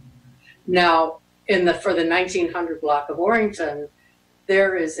well. Now, for the 1900 block of Orrington,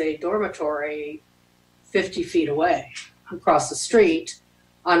 there is a dormitory 50 feet away across the street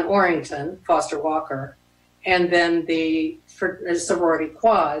on Orrington, Foster Walker, and then the sorority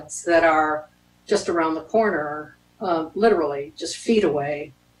quads that are just around the corner, literally just feet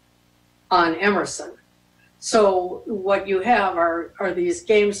away on Emerson. So what you have are these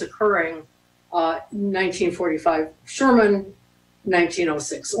games occurring 1945 Sherman,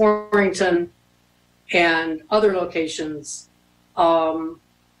 1906 Orrington, and other locations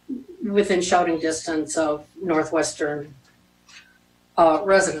within shouting distance of Northwestern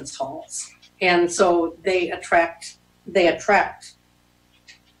residence halls. And so they attract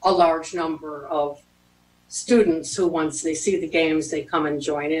a large number of students who, once they see the games, they come and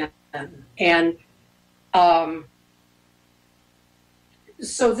join in. And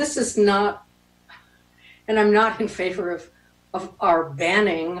so this is not, and I'm not in favor of our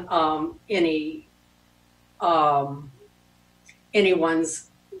banning anyone's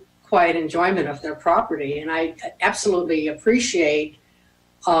quiet enjoyment of their property. And I absolutely appreciate,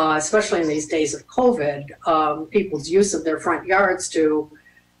 especially in these days of COVID, people's use of their front yards to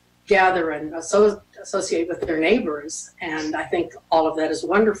gather and associate with their neighbors. And I think all of that is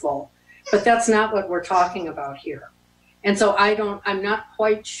wonderful, but that's not what we're talking about here. And so I'm not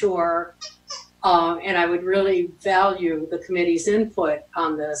quite sure, and I would really value the committee's input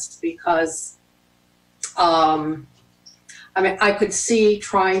on this, because I mean, I could see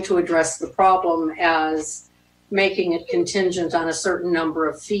trying to address the problem as making it contingent on a certain number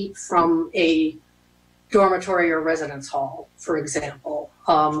of feet from a dormitory or residence hall, for example,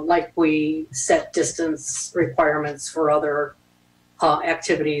 like we set distance requirements for other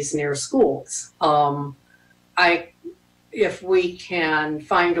activities near schools. If we can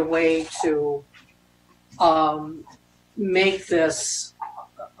find a way to make this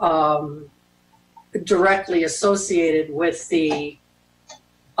directly associated with the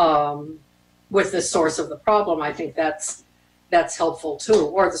source of the problem, I think that's helpful too,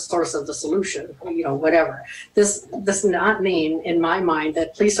 or the source of the solution, whatever. This does not mean, in my mind,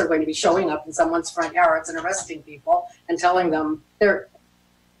 that police are going to be showing up in someone's front yards and arresting people and telling them they're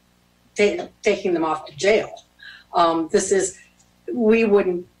taking them off to jail. We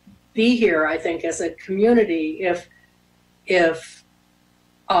wouldn't be here, I think, as a community if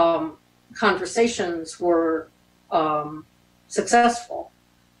conversations were successful,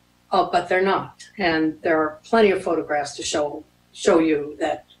 but they're not. And there are plenty of photographs to show you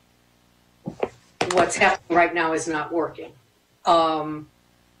that what's happening right now is not working.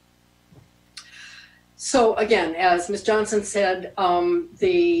 So again, as Ms. Johnson said,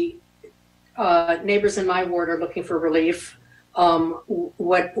 the neighbors in my ward are looking for relief.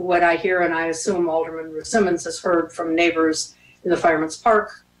 What I hear, and I assume Alderman Simmons has heard from neighbors in the Fireman's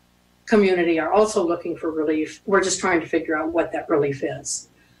Park community, are also looking for relief. We're just trying to figure out what that relief is.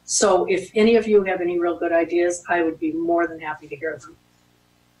 So if any of you have any real good ideas, I would be more than happy to hear them.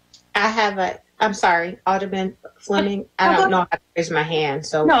 I'm sorry, Alderman Fleming. I don't know how to raise my hand.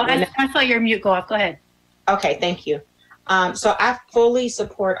 So no, I saw your mute go off. Go ahead. Okay, thank you. So I fully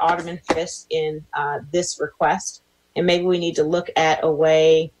support Alderman Fisk in this request, and maybe we need to look at a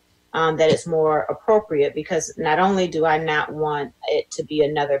way that is more appropriate, because not only do I not want it to be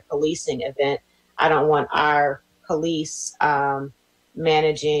another policing event, I don't want our police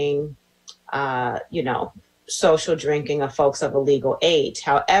managing, social drinking of folks of a legal age.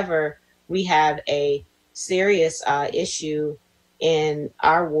 However, we have a serious issue in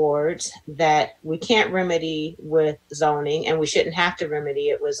our wards that we can't remedy with zoning, and we shouldn't have to remedy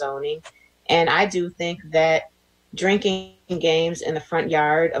it with zoning. And I do think that drinking games in the front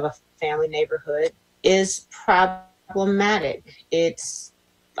yard of a family neighborhood is problematic.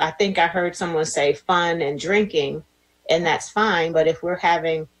 I think I heard someone say fun and drinking, and that's fine. But if we're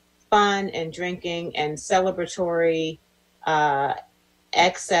having fun and drinking and celebratory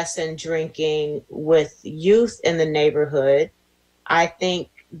excess and drinking with youth in the neighborhood, I think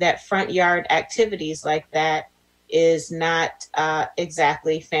that front yard activities like that is not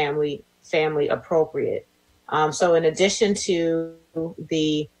exactly family appropriate. So in addition to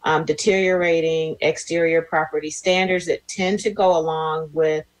the deteriorating exterior property standards that tend to go along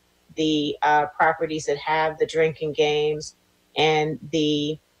with the properties that have the drinking games, and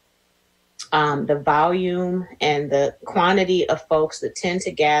the volume and the quantity of folks that tend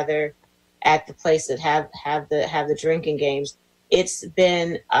to gather at the place that have the drinking games, it's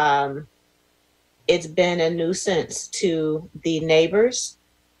been a nuisance to the neighbors,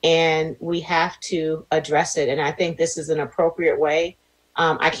 and we have to address it. And I think this is an appropriate way.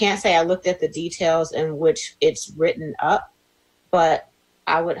 I can't say I looked at the details in which it's written up, but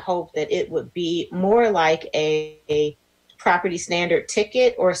I would hope that it would be more like a property standard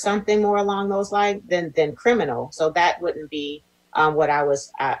ticket or something more along those lines than criminal. So that wouldn't be what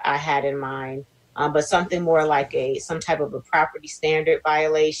I had in mind, but something more like some type of a property standard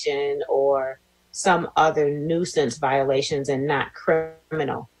violation or some other nuisance violations, and not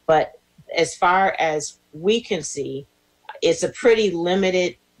criminal. But as far as we can see, it's a pretty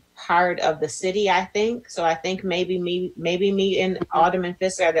limited part of the city, I think. So I think maybe me and Alderman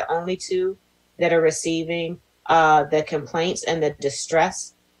Fisk are the only two that are receiving the complaints and the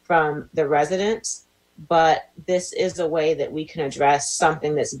distress from the residents. But this is a way that we can address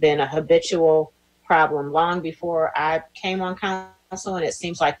something that's been a habitual problem long before I came on council, and it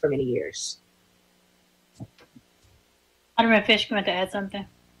seems like for many years. Alderman Fisk, you want to add something?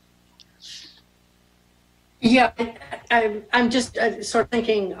 Yeah, I'm just sort of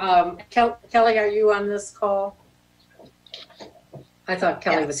thinking, Kelly, are you on this call? I thought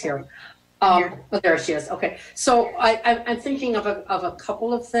Kelly was here. Oh, there she is. Okay, so I'm thinking of a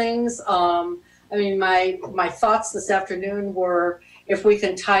couple of things. I mean, my thoughts this afternoon were if we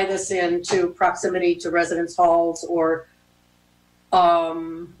can tie this into proximity to residence halls, or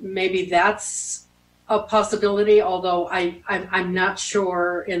maybe that's a possibility. Although I'm not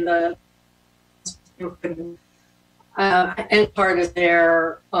sure in the end part is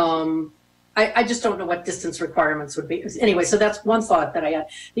there. I just don't know what distance requirements would be. Anyway, so that's one thought that I had.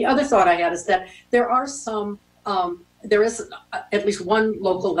 The other thought I had is that there are there is at least one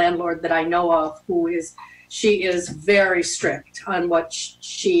local landlord that I know of she is very strict on what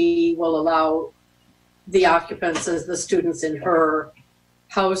she will allow the occupants, as the students in her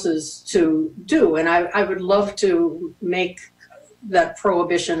houses, to do. And I would love to make that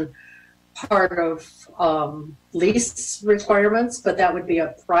prohibition part of lease requirements, but that would be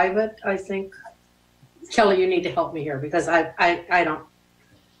a private, I think. Kelly, you need to help me here, because I don't.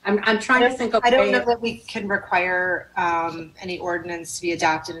 I'm trying to think of. I don't know that we can require any ordinance to be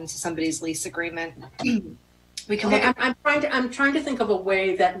adopted into somebody's lease agreement. We can. Okay, I'm trying to think of a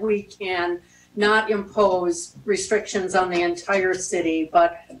way that we can not impose restrictions on the entire city,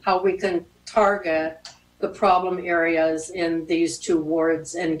 but how we can target the problem areas in these two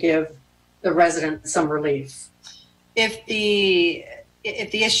wards and give the residents some relief. If the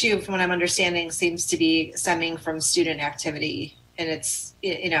issue, from what I'm understanding, seems to be stemming from student activity, and it's,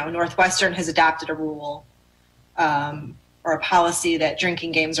 Northwestern has adopted a rule or a policy that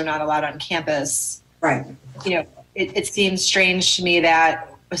drinking games are not allowed on campus. Right. It seems strange to me that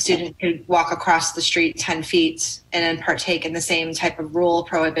a student could walk across the street 10 feet and then partake in the same type of rule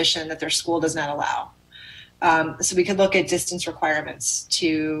prohibition that their school does not allow. So we could look at distance requirements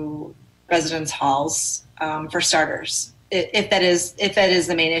to residence halls, for starters. if that is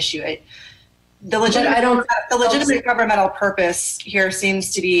the main issue. The legitimate governmental purpose here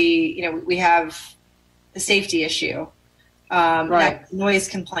seems to be, we have the safety issue, right. Noise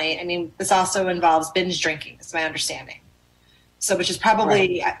complaint. I mean, this also involves binge drinking, is my understanding. So, which is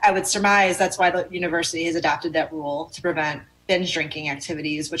probably, right. I would surmise that's why the university has adopted that rule to prevent binge drinking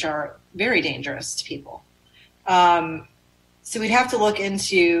activities, which are very dangerous to people. So we'd have to look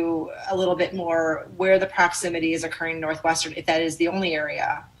into a little bit more where the proximity is occurring in Northwestern, if that is the only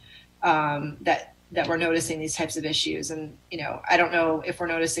area that we're noticing these types of issues. And, I don't know if we're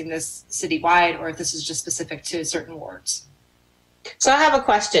noticing this citywide or if this is just specific to certain wards. So I have a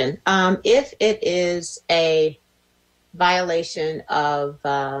question. If it is a violation of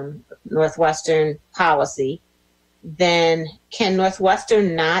Northwestern policy, then can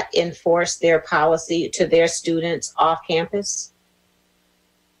Northwestern not enforce their policy to their students off campus?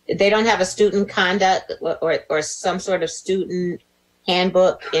 They don't have a student conduct or some sort of student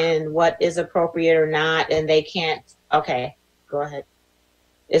handbook in what is appropriate or not, and they can't. Okay, go ahead.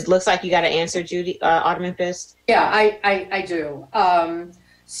 It looks like you got an answer, Judy, Alderman Fisk. Yeah, I do.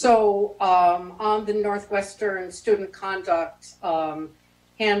 So on the Northwestern Student Conduct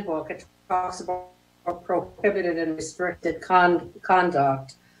Handbook, it talks about prohibited and restricted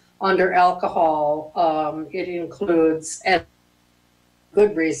conduct. Under alcohol, it includes, and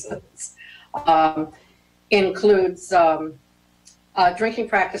good reasons, includes drinking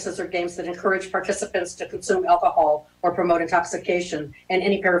practices or games that encourage participants to consume alcohol or promote intoxication, and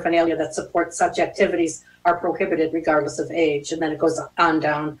any paraphernalia that supports such activities are prohibited regardless of age. And then it goes on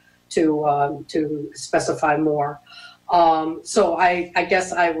down to specify more. So I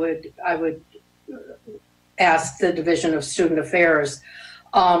guess I would ask the Division of Student Affairs.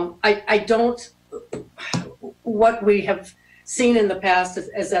 I don't, what we have seen in the past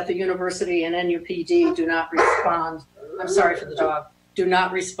is that the university and NUPD do not respond. I'm sorry for the dog. Do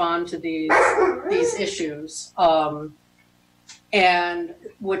not respond to these issues, and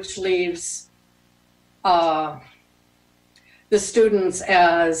which leaves the students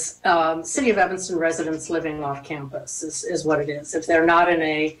as City of Evanston residents living off campus is what it is. If they're not in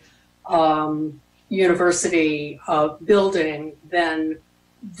a university building, then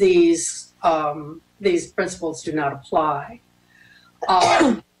these principles do not apply.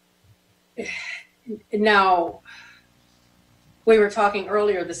 Now, we were talking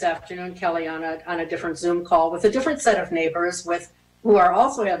earlier this afternoon, Kelly, on a different Zoom call with a different set of neighbors who are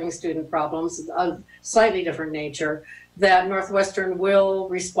also having student problems of slightly different nature, that Northwestern will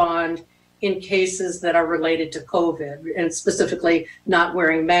respond in cases that are related to COVID, and specifically not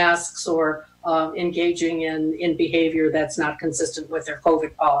wearing masks or engaging in behavior that's not consistent with their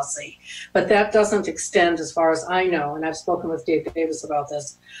COVID policy. But that doesn't extend, as far as I know, and I've spoken with Dave Davis about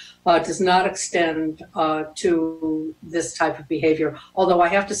this, does not extend to this type of behavior. Although I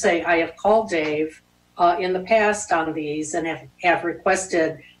have to say, I have called Dave in the past on these and have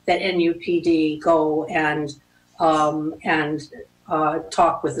requested that NUPD go and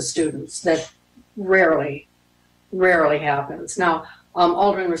talk with the students. That rarely happens. Now,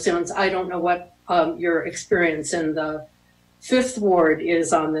 Alderman Simmons, I don't know what your experience in the 5th Ward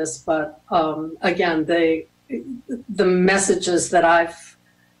is on this, but again, the messages that have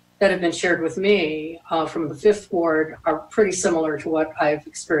been shared with me from the 5th Ward are pretty similar to what I've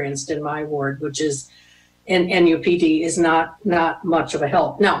experienced in my ward, which is NUPD is not much of a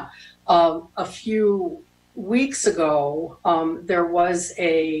help. Now, a few weeks ago, there was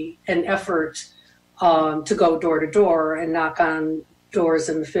an effort to go door to door and knock on doors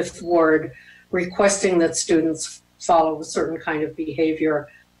in the 5th Ward, requesting that students follow a certain kind of behavior.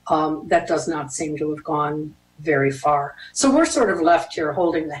 That does not seem to have gone very far. So we're sort of left here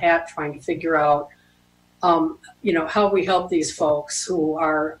holding the hat, trying to figure out, how we help these folks who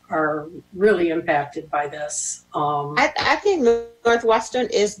are really impacted by this. I think Northwestern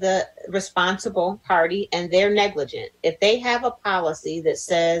is the responsible party, and they're negligent. If they have a policy that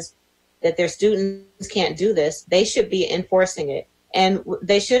says that their students can't do this, they should be enforcing it. And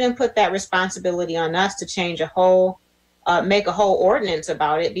they shouldn't put that responsibility on us to change make a whole ordinance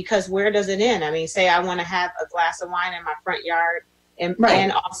about it, because where does it end? I mean, say I want to have a glass of wine in my front yard and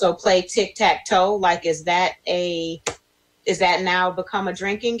also play tic-tac-toe. Like, is that now become a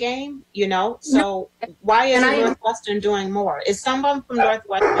drinking game? So why is Northwestern doing more? Is someone from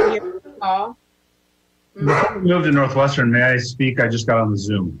Northwestern here to call? Before we move to Northwestern, may I speak? I just got on the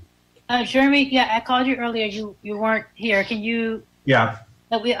Zoom. Jeremy, yeah, I called you earlier. You weren't here. Can you? Yeah.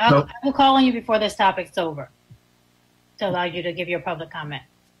 I will call on you before this topic's over to allow you to give your public comment.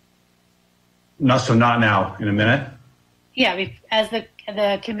 Not now. In a minute. yeah, as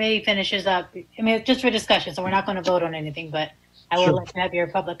the committee finishes up, I mean, just for discussion, so we're not going to vote on anything, but I will let you have your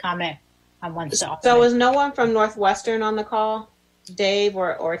public comment on one stuff. So is no one from Northwestern on the call? Dave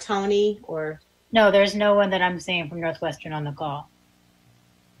or Tony or? No, there's no one that I'm seeing from Northwestern on the call,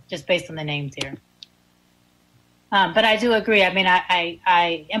 just based on the names here. But I do agree. I mean,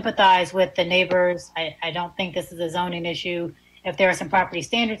 I empathize with the neighbors. I don't think this is a zoning issue. If there are some property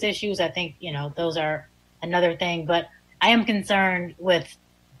standards issues, I think, you know, those are another thing. But I am concerned with,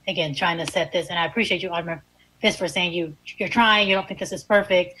 again, trying to set this, and I appreciate you, Alderman Fisk, for saying you're trying, you don't think this is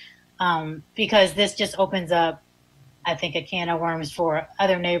perfect, because this just opens up, I think, a can of worms for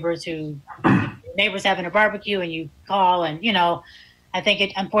other neighbors neighbors having a barbecue and you call, and, you know, I think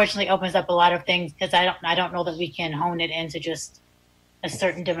it unfortunately opens up a lot of things, because I don't know that we can hone it into just a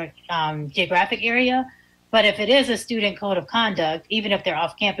certain different geographic area. But if it is a student code of conduct, even if they're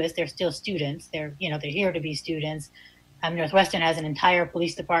off campus, they're still students. They're here to be students. Northwestern has an entire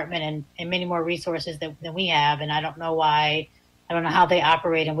police department and many more resources than we have. And I don't know how they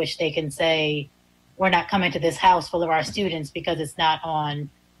operate, in which they can say, we're not coming to this house full of our students because it's not on,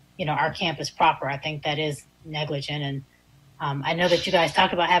 our campus proper. I think that is negligent. And I know that you guys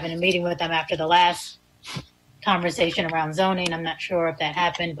talked about having a meeting with them after the last conversation around zoning. I'm not sure if that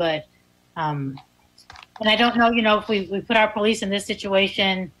happened, but, and I don't know, if we put our police in this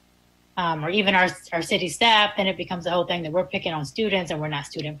situation, or even our city staff, then it becomes a whole thing that we're picking on students and we're not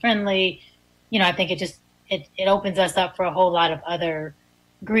student friendly. I think it opens us up for a whole lot of other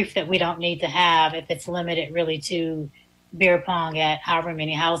grief that we don't need to have if it's limited really to beer pong at however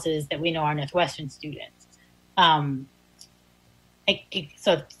many houses that we know are Northwestern students. So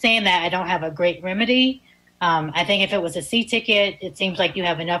saying that, I don't have a great remedy. I think if it was a C ticket, it seems like you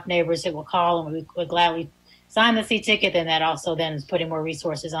have enough neighbors that will call and we would gladly sign the C ticket. Then that also then is putting more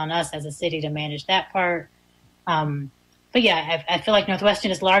resources on us as a city to manage that part. But yeah, I feel like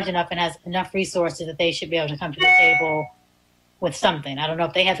Northwestern is large enough and has enough resources that they should be able to come to the table with something. I don't know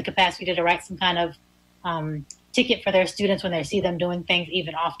if they have the capacity to write some kind of ticket for their students when they see them doing things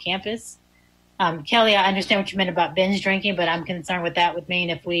even off campus. Kelly, I understand what you meant about binge drinking, but I'm concerned with that would mean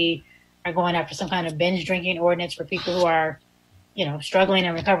if we are going after some kind of binge drinking ordinance for people who are, struggling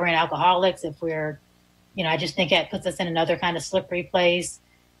and recovering alcoholics, if we're, I just think that puts us in another kind of slippery place.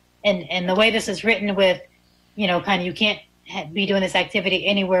 And the way this is written with, kind of you can't be doing this activity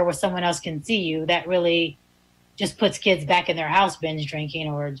anywhere where someone else can see you, that really just puts kids back in their house binge drinking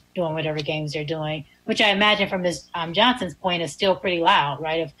or doing whatever games they're doing, which I imagine from Ms. Johnson's point is still pretty loud,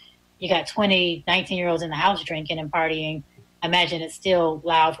 right? If you got 20 19-year-olds in the house drinking and partying, I imagine it's still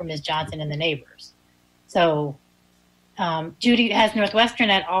loud for Ms. Johnson and the neighbors. So, Judy, has Northwestern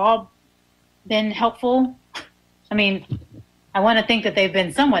at all been helpful? I mean, I want to think that they've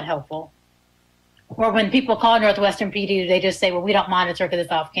been somewhat helpful. Or when people call Northwestern PD, do they just say, well, we don't monitor because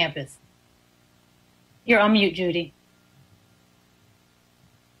it's off campus? You're on mute, Judy.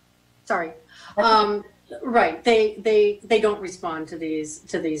 Sorry. Right. They don't respond to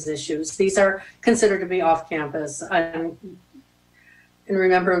these issues. These are considered to be off campus. And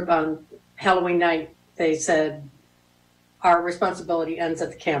remember, Halloween night, they said our responsibility ends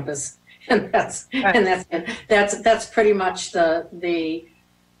at the campus, and that's right. And that's pretty much the way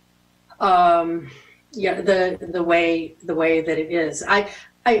that it is.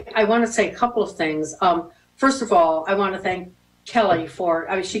 I want to say a couple of things. First of all, I want to thank Kelly for,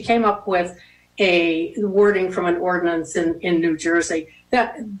 she came up with a wording from an ordinance in New Jersey.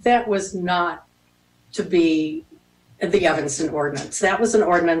 That was not to be the Evanston ordinance. That was an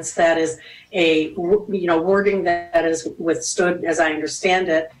ordinance that is a, wording that is withstood, as I understand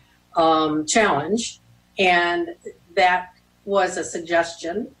it, challenge. And that was a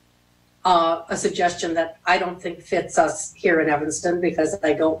suggestion that I don't think fits us here in Evanston, because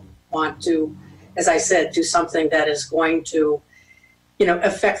I don't want to, as I said, do something that is going to,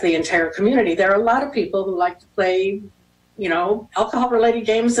 affect the entire community. There are a lot of people who like to play, alcohol-related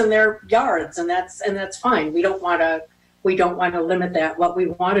games in their yards, and that's fine. We don't want to limit that. What we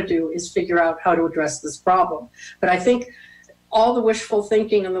want to do is figure out how to address this problem. But I think all the wishful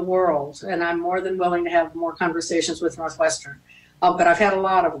thinking in the world, and I'm more than willing to have more conversations with Northwestern, but I've had a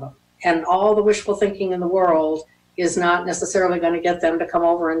lot of them. And all the wishful thinking in the world is not necessarily going to get them to come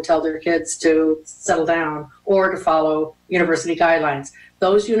over and tell their kids to settle down or to follow university guidelines.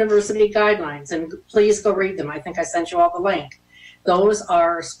 Those university guidelines, and please go read them. I think I sent you all the link. Those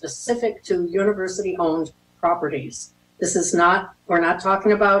are specific to university-owned properties. We're not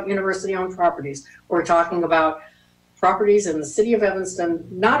talking about university-owned properties. We're talking about properties in the city of Evanston,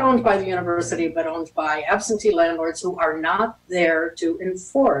 not owned by the university, but owned by absentee landlords who are not there to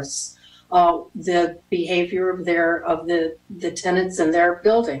enforce the behavior of the tenants in their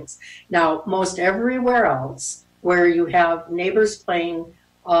buildings. Now, most everywhere else where you have neighbors playing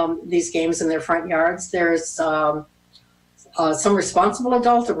these games in their front yards, there's some responsible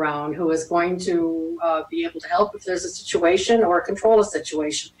adult around who is going to be able to help if there's a situation or control a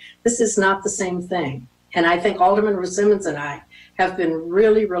situation. This is not the same thing. And I think Alderman Simmons and I have been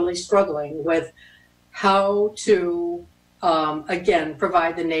really, really struggling with how to, again,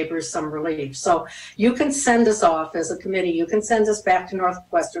 provide the neighbors some relief. So you can send us off as a committee. You can send us back to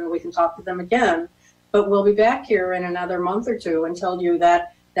Northwestern. We can talk to them again. But we'll be back here in another month or two and tell you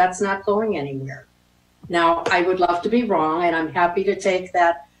that that's not going anywhere. Now, I would love to be wrong, and I'm happy to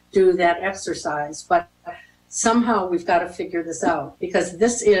do that exercise. But somehow we've got to figure this out, because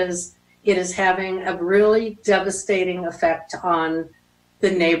it is having a really devastating effect on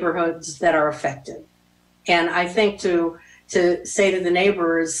the neighborhoods that are affected. And I think to say to the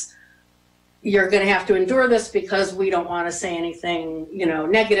neighbors, you're going to have to endure this because we don't want to say anything,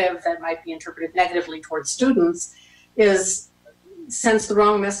 negative that might be interpreted negatively towards students, sends the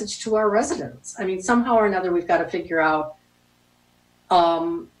wrong message to our residents. I mean, somehow or another, we've got to figure out,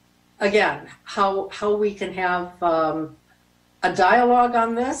 again, how we can have a dialogue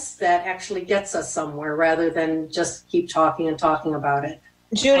on this that actually gets us somewhere rather than just keep talking and talking about it.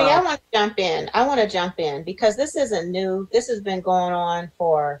 Judy, I want to jump in because this isn't new. This has been going on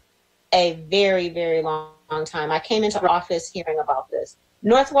for a very, very long time. I came into office hearing about this.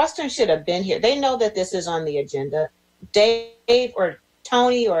 Northwestern should have been here. They know that this is on the agenda. Dave or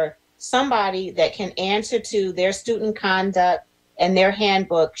Tony or somebody that can answer to their student conduct and their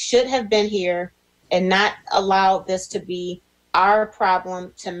handbook should have been here and not allow this to be our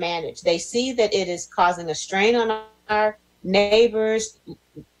problem to manage. They see that it is causing a strain on our neighbors.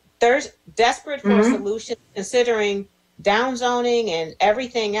 They're desperate for a solution, considering downzoning and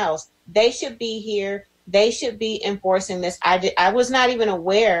everything else. They should be here. They should be enforcing this. I was not even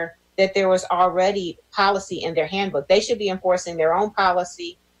aware that there was already policy in their handbook. They should be enforcing their own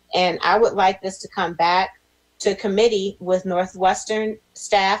policy. And I would like this to come back to committee with Northwestern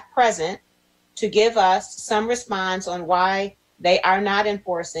staff present to give us some response on why they are not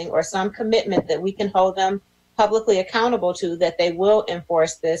enforcing, or some commitment that we can hold them publicly accountable to, that they will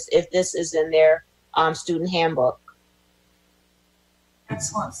enforce this if this is in their student handbook.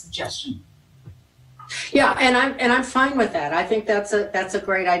 Excellent suggestion. Yeah, and I'm fine with that. I think that's a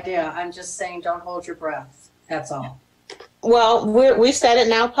great idea. I'm just saying, don't hold your breath. That's all. Well, we've said it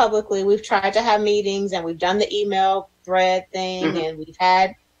now publicly. We've tried to have meetings, and we've done the email thread thing, and we've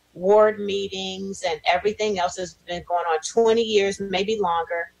had ward meetings, and everything else has been going on 20 years, maybe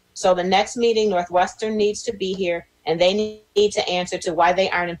longer. So the next meeting, Northwestern needs to be here, and they need to answer to why they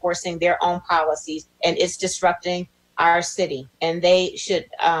aren't enforcing their own policies, and it's disrupting our city. And they should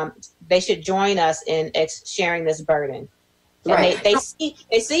join us in sharing this burden. Right. And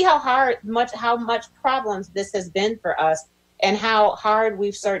they see how much problems this has been for us, and how hard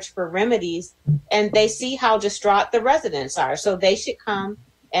we've searched for remedies, and they see how distraught the residents are. So they should come,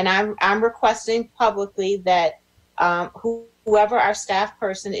 and I'm requesting publicly that whoever our staff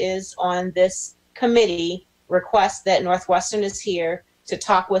person is on this committee request that Northwestern is here to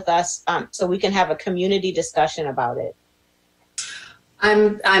talk with us, so we can have a community discussion about it.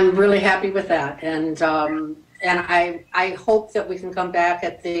 I'm really happy with that, and I hope that we can come back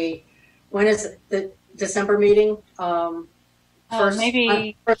at when is it, the December meeting? First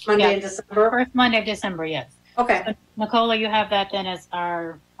Monday in December? First Monday of December, yes. Okay. So, Nicola, you have that then as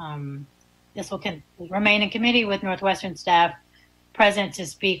our, this will remain in committee with Northwestern staff present to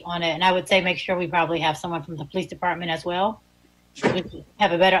speak on it. And I would say make sure we probably have someone from the police department as well, so we can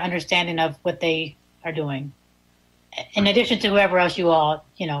have a better understanding of what they are doing, in addition to whoever else you all,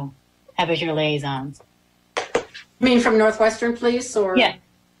 have as your liaisons. You mean from Northwestern Police, or? Yeah.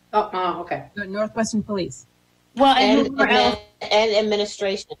 Oh, okay. Northwestern Police. Well, and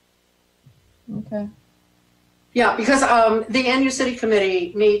administration. Okay. Yeah, because the NU City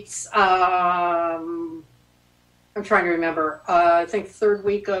Committee meets, I'm trying to remember, I think third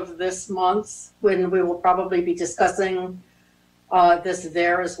week of this month, when we will probably be discussing this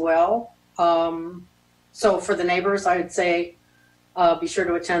there as well. So for the neighbors, I would say be sure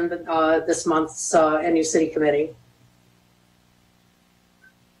to attend this month's NU City Committee.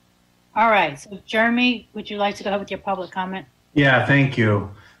 All right. So Jeremy, would you like to go ahead with your public comment? Yeah, thank you.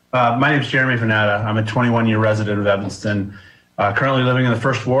 My name is Jeremy Vanetta. I'm a 21-year resident of Evanston, currently living in the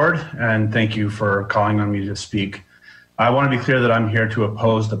First Ward, and thank you for calling on me to speak. I want to be clear that I'm here to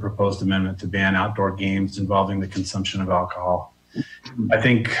oppose the proposed amendment to ban outdoor games involving the consumption of alcohol. I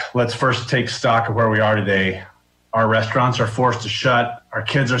think let's first take stock of where we are today. Our restaurants are forced to shut. Our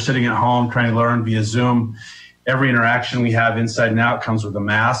kids are sitting at home trying to learn via Zoom. Every interaction we have inside and out comes with a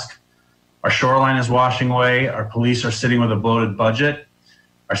mask. Our shoreline is washing away. Our police are sitting with a bloated budget.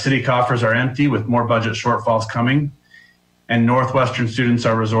 Our city coffers are empty with more budget shortfalls coming. And Northwestern students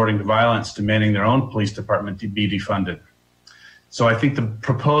are resorting to violence, demanding their own police department to be defunded. So I think the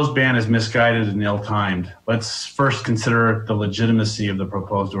proposed ban is misguided and ill-timed. Let's first consider the legitimacy of the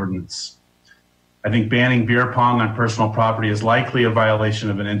proposed ordinance. I think banning beer pong on personal property is likely a violation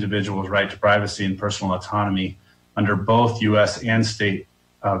of an individual's right to privacy and personal autonomy under both U.S. and state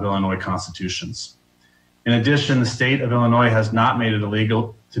of Illinois constitutions. In addition, the state of Illinois has not made it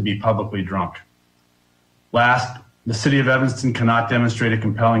illegal to be publicly drunk. Last, the city of Evanston cannot demonstrate a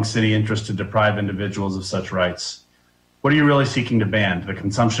compelling city interest to deprive individuals of such rights. What are you really seeking to ban? The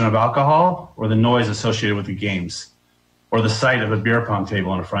consumption of alcohol or the noise associated with the games or the sight of a beer pong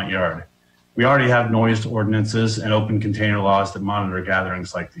table in a front yard? We already have noise ordinances and open container laws that monitor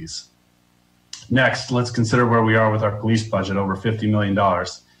gatherings like these. Next, let's consider where we are with our police budget, over $50 million.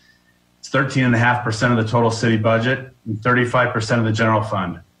 It's 13.5% of the total city budget and 35% of the general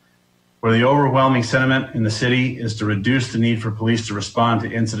fund, where the overwhelming sentiment in the city is to reduce the need for police to respond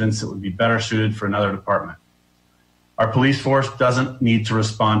to incidents that would be better suited for another department. Our police force doesn't need to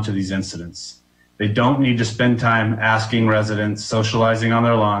respond to these incidents. They don't need to spend time asking residents socializing on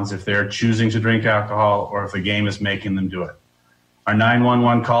their lawns if they're choosing to drink alcohol or if the game is making them do it. Our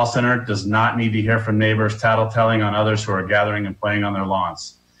 911 call center does not need to hear from neighbors tattletelling on others who are gathering and playing on their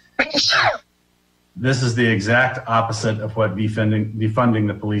lawns. This is the exact opposite of what defunding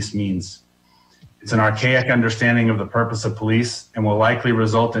the police means. It's an archaic understanding of the purpose of police and will likely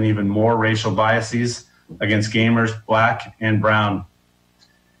result in even more racial biases against gamers, black and brown.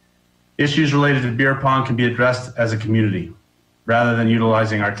 Issues related to beer pong can be addressed as a community rather than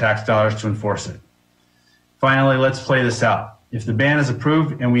utilizing our tax dollars to enforce it. Finally, let's play this out. If the ban is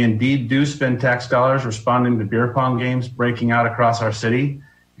approved and we indeed do spend tax dollars responding to beer pong games breaking out across our city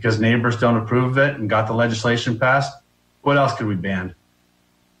because neighbors don't approve of it and got the legislation passed, what else could we ban?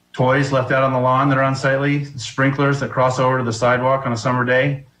 Toys left out on the lawn that are unsightly, sprinklers that cross over to the sidewalk on a summer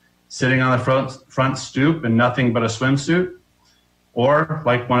day, sitting on the front stoop in nothing but a swimsuit, or,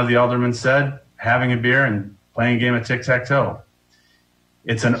 like one of the aldermen said, having a beer and playing a game of tic-tac-toe.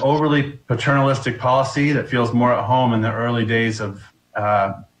 It's an overly paternalistic policy that feels more at home in the early days of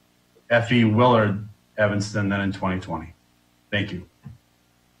F.E. Willard Evanston than in 2020. Thank you.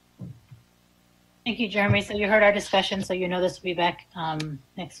 Thank you, Jeremy. So you heard our discussion, so you know this will be back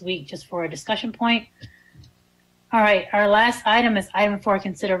next week just for a discussion point. All right, our last item is item 4,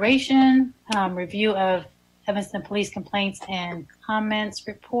 consideration, review of Evanston Police Complaints and Comments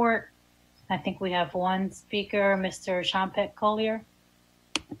Report. I think we have one speaker, Mr. Champet Collier.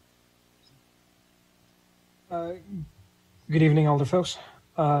 Good evening, Alder folks.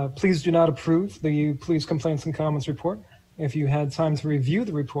 Please do not approve the Police Complaints and Comments Report. If you had time to review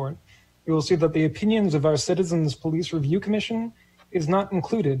the report, you will see that the opinions of our Citizens Police Review Commission is not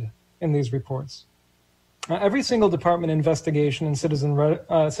included in these reports. Every single department investigation and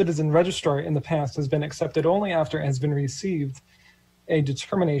citizen registrar in the past has been accepted only after it has been received a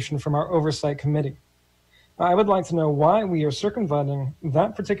determination from our oversight committee. I would like to know why we are circumventing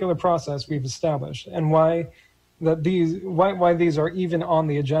that particular process we've established and why these are even on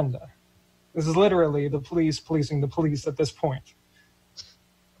the agenda. This is literally the police policing the police at this point.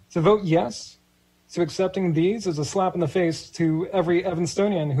 To vote yes to accepting these is a slap in the face to every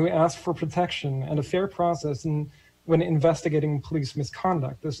Evanstonian who asked for protection and a fair process when investigating police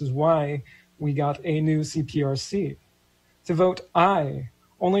misconduct. This is why we got a new CPRC. To vote aye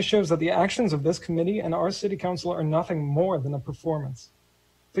only shows that the actions of this committee and our city council are nothing more than a performance.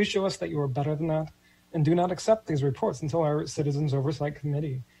 Please show us that you are better than that and do not accept these reports until our Citizens Oversight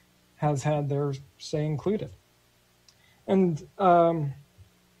Committee has had their say included. And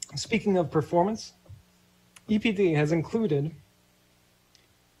speaking of performance, EPD has included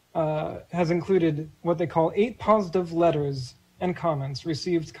what they call 8 positive letters and comments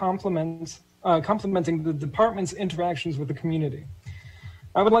received complimenting the department's interactions with the community.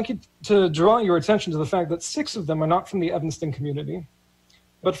 I would like you to draw your attention to the fact that 6 of them are not from the Evanston community,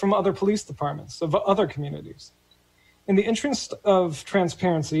 but from other police departments of other communities. In the interest of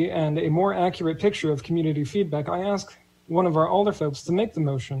transparency and a more accurate picture of community feedback, I ask one of our alder folks to make the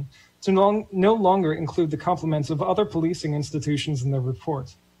motion to no longer include the compliments of other policing institutions in their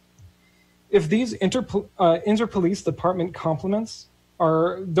report. If these inter-police department compliments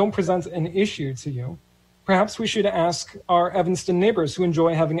don't present an issue to you, perhaps we should ask our Evanston neighbors who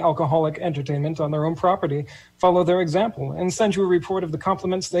enjoy having alcoholic entertainment on their own property follow their example and send you a report of the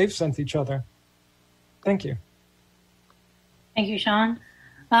compliments they've sent each other. Thank you. Thank you, Sean.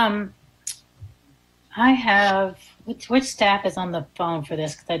 I have, which staff is on the phone for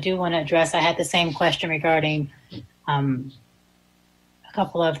this? Because I do want to address, I had the same question regarding a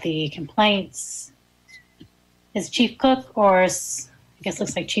couple of the complaints. Is Chief Cook or is, I guess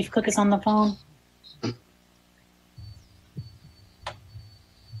looks like Chief Cook is on the phone?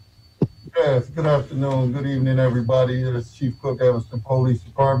 Yes, good afternoon, good evening, everybody. This is Chief Cook, Evanston Police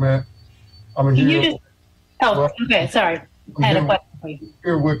Department. I'm here. Okay, sorry. I had a question for you.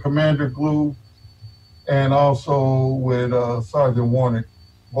 Here with Commander Glue and also with Sergeant Warnick,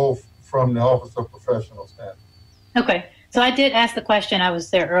 both from the Office of Professional Standards. Okay, so I did ask the question, I was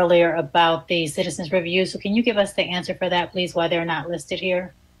there earlier about the citizens review. So can you give us the answer for that, please, why they're not listed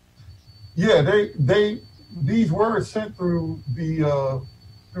here? Yeah, these were sent through the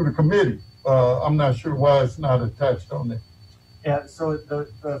committee. I'm not sure why it's not attached on there. Yeah, so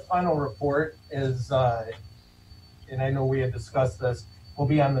the final report is, and I know we had discussed this, will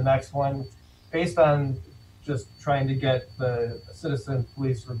be on the next one. Based on just trying to get the Citizen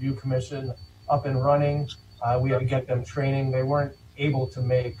Police Review Commission up and running, we had to get them training. They weren't able to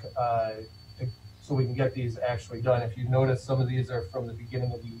make, so we can get these actually done. If you notice, some of these are from the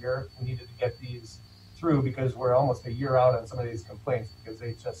beginning of the year. We needed to get these through because we're almost a year out on some of these complaints because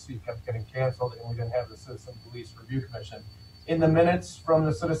HSC kept getting canceled and we didn't have the Citizen Police Review Commission. In the minutes from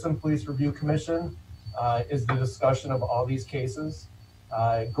the Citizen Police Review Commission is the discussion of all these cases.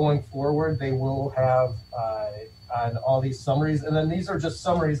 Going forward, they will have on all these summaries, and then these are just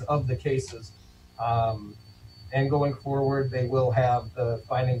summaries of the cases. And going forward, they will have the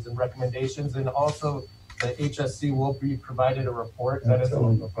findings and recommendations, and also the HSC will be provided a report that is,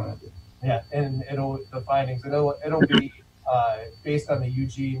 yeah, and the findings. It'll be based on the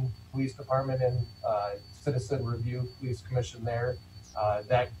Eugene Police Department and Citizen Review Police Commission there,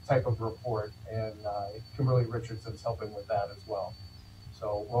 that type of report, and Kimberly Richardson's helping with that as well.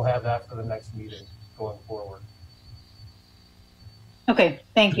 So we'll have that for the next meeting going forward. Okay,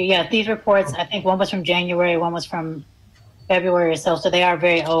 thank you. Yeah, these reports, I think one was from January, one was from February or so they are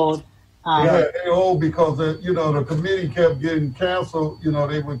very old. Yeah, they're old because, the committee kept getting canceled.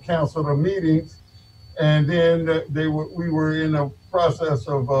 They would cancel the meetings. And then we were in a process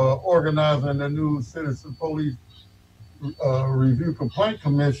of organizing the new Citizen Police Review Complaint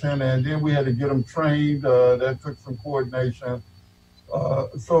Commission. And then we had to get them trained. That took some coordination.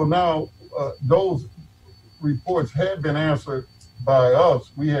 So now those reports had been answered by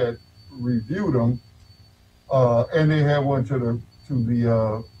us. We had reviewed them, and they had went to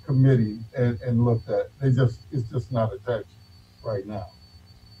the committee and looked at. It's just not attached right now.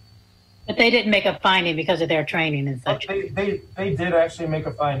 But they didn't make a finding because of their training and such. They did actually make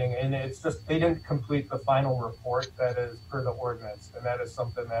a finding, and it's just they didn't complete the final report that is per the ordinance, and that is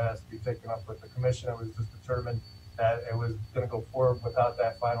something that has to be taken up with the commission. It was just determined that it was going to go forward without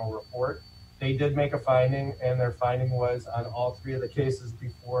that final report. They did make a finding, and their finding was on all three of the cases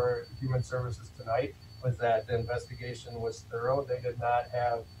before Human Services tonight was that the investigation was thorough. They did not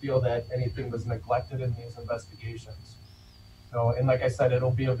feel that anything was neglected in these investigations. So, and like I said, it'll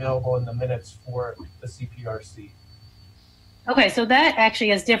be available in the minutes for the CPRC. Okay, so that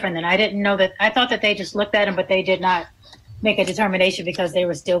actually is different than I didn't know that. I thought that they just looked at them, but they did not make a determination because they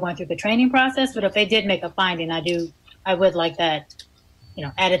were still going through the training process. But if they did make a finding, I would like that,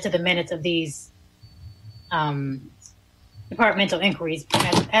 added to the minutes of these departmental inquiries,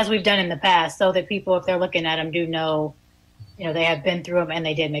 as we've done in the past, so that people, if they're looking at them, do know, they have been through them and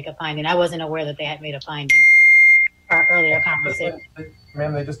they did make a finding. I wasn't aware that they had made a finding. Our earlier conversation.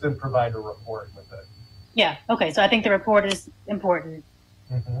 Ma'am, they just didn't provide a report with it. Yeah. Okay. So I think the report is important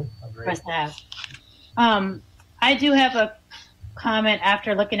for us to have. I do have a comment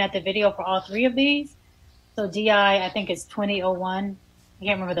after looking at the video for all three of these. So DI, I think it's 2001. I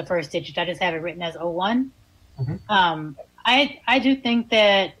can't remember the first digit. I just have it written as 01. I do think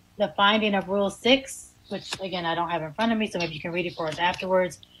that the finding of Rule 6, which again I don't have in front of me, so maybe you can read it for us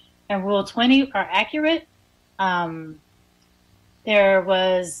afterwards, and Rule 20 are accurate. There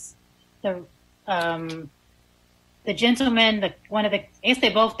was the gentleman, I guess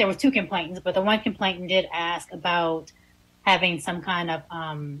there were two complainants, but the one complainant did ask about having some kind of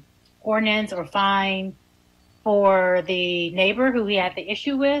ordinance or fine for the neighbor who he had the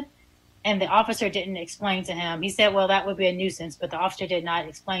issue with, and the officer didn't explain to him. He said, well, that would be a nuisance, but the officer did not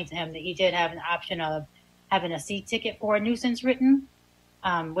explain to him that he did have an option of having a C ticket for a nuisance written,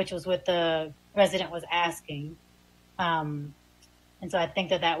 which was what the resident was asking. And so I think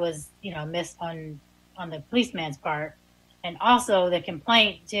that was, missed on the policeman's part. And also the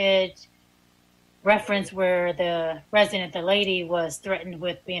complaint did reference where the resident, the lady, was threatened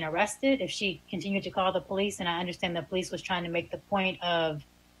with being arrested if she continued to call the police. And I understand the police was trying to make the point of,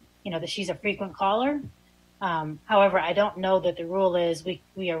 that she's a frequent caller. However, I don't know that the rule is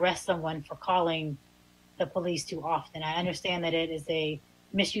we arrest someone for calling the police too often. I understand that it is a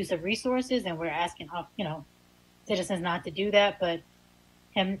misuse of resources, and we're asking, citizens not to do that. But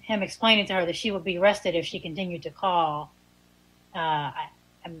him explaining to her that she would be arrested if she continued to call.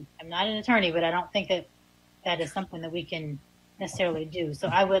 I'm not an attorney, but I don't think that is something that we can necessarily do. So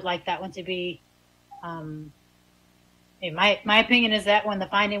I would like that one to be. My opinion is that when the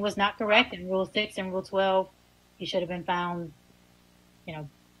finding was not correct in Rule 6 and Rule 12, he should have been found,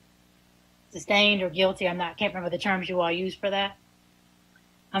 sustained or guilty. Can't remember the terms you all used for that.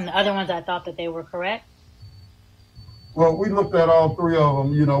 The other ones, I thought that they were correct. Well, we looked at all three of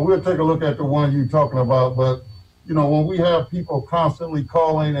them. We'll take a look at the one you're talking about. But, when we have people constantly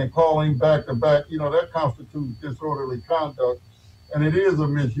calling and calling back to back, that constitutes disorderly conduct. And it is a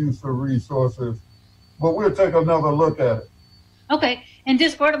misuse of resources. But we'll take another look at it. Okay. And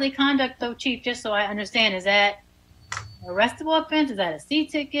disorderly conduct, though, Chief, just so I understand, is that an arrestable offense? Is that a C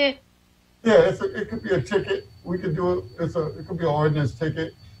ticket? Yeah, it could be a ticket. We could do it. It could be an ordinance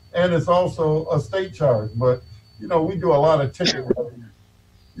ticket. And it's also a state charge. But, we do a lot of ticket reviews.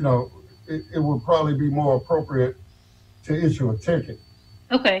 It would probably be more appropriate to issue a ticket.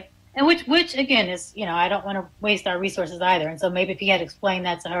 Okay. And which again is, I don't want to waste our resources either. And so maybe if he had explained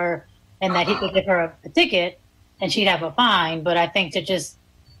that to her and that he could give her a ticket and she'd have a fine. But I think to just,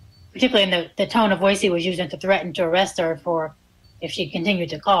 particularly in the tone of voice he was using to threaten to arrest her for if she continued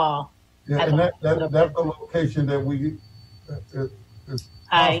to call. Yeah, and that's the location that it's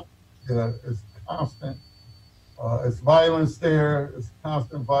constant. It's violence there. It's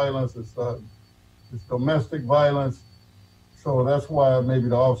constant violence. It's domestic violence. So that's why maybe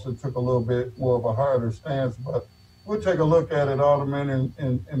the officer took a little bit more of a harder stance. But we'll take a look at it, Alderman,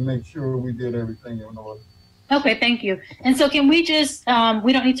 and make sure we did everything in order. Okay, thank you. And so can we just,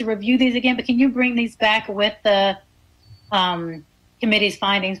 we don't need to review these again, but can you bring these back with the committee's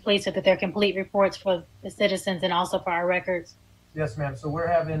findings, please, so that they're complete reports for the citizens and also for our records? Yes, ma'am. So we're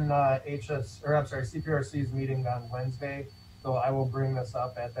having CPRC's meeting on Wednesday. So I will bring this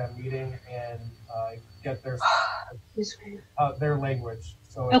up at that meeting and get their language.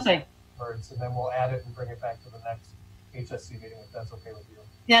 So it's words, and then we'll add it and bring it back to the next HSC meeting if that's okay with you.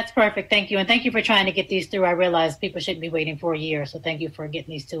 That's perfect. Thank you. And thank you for trying to get these through. I realize people shouldn't be waiting for a year. So thank you for getting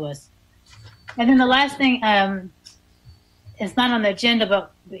these to us. And then the last thing, it's not on the agenda,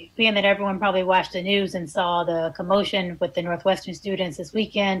 but being that everyone probably watched the news and saw the commotion with the Northwestern students this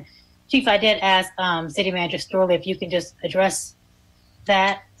weekend, Chief, I did ask City Manager Storley if you can just address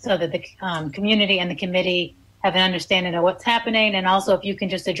that so that the community and the committee have an understanding of what's happening. And also if you can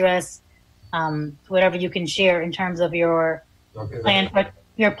just address whatever you can share in terms of your plan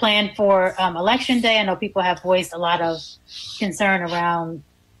for Election Day. I know people have voiced a lot of concern around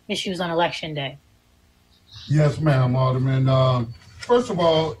issues on Election Day. Yes, ma'am, Alderman. First of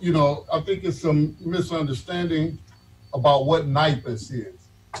all, I think it's some misunderstanding about what NIPAS is.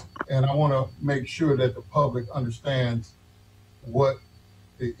 And I want to make sure that the public understands what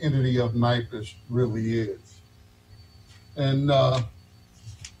the entity of NIPAS really is. And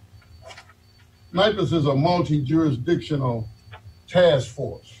NIPAS is a multi-jurisdictional task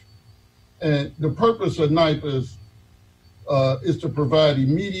force. And the purpose of NIPAS is to provide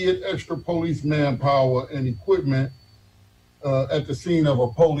immediate extra police manpower and equipment at the scene of a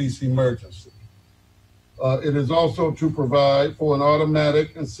police emergency. It is also to provide for an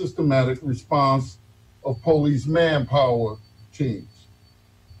automatic and systematic response of police manpower teams.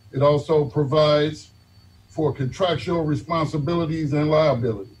 It also provides for contractual responsibilities and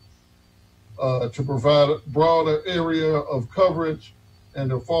liabilities, to provide a broader area of coverage and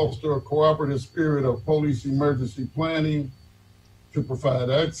to foster a cooperative spirit of police emergency planning, to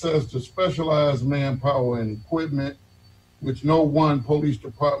provide access to specialized manpower and equipment, which no one police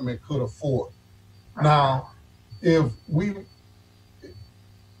department could afford. Now, if we,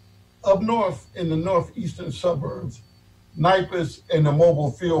 up north in the northeastern suburbs, NIPAS and the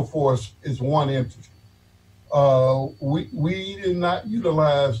Mobile Field Force is one entity. We did not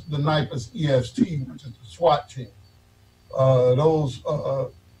utilize the NIPAS EST, which is the SWAT team. Those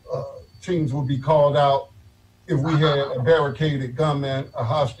teams would be called out if we had a barricaded gunman, a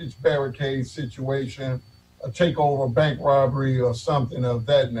hostage barricade situation, a takeover bank robbery, or something of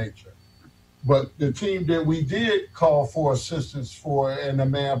that nature. But the team that we did call for assistance for and the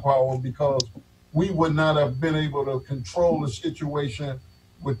manpower, because we would not have been able to control the situation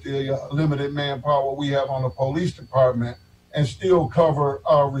with the limited manpower we have on the police department and still cover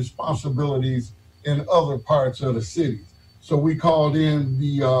our responsibilities in other parts of the city. So we called in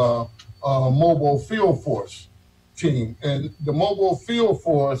the mobile field force team. And the mobile field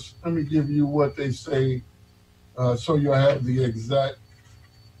force, let me give you what they say so you'll have the exact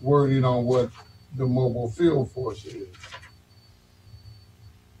wording on what the mobile field force is.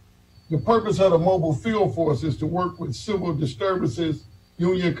 The purpose of the mobile field force is to work with civil disturbances,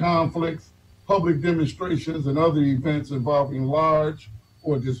 union conflicts, public demonstrations, and other events involving large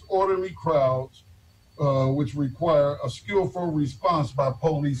or disorderly crowds, which require a skillful response by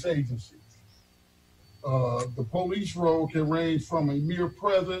police agencies. The police role can range from a mere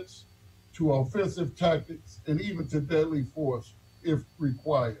presence to offensive tactics and even to deadly force if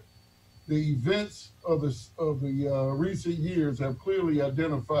required. The events of the recent years have clearly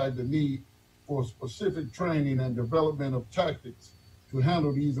identified the need for specific training and development of tactics to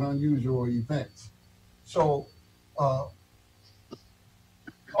handle these unusual events. So all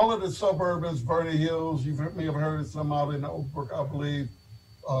of the suburbans, Vernon Hills, you may have heard of some out in Oak Brook, I believe.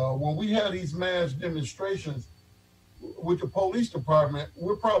 When we had these mass demonstrations with the police department,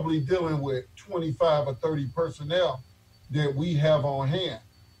 we're probably dealing with 25 or 30 personnel that we have on hand.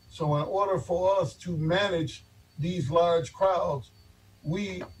 So in order for us to manage these large crowds,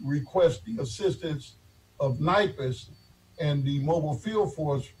 we request the assistance of NIPAS and the mobile field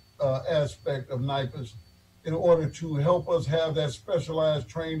force aspect of NIPAS in order to help us have that specialized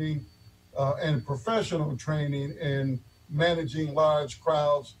training and professional training in managing large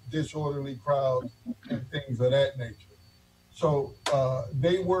crowds, disorderly crowds, and things of that nature. So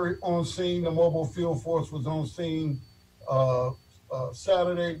they were on scene. The mobile field force was on scene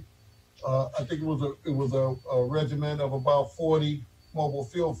Saturday. I think it was a regiment of about 40 mobile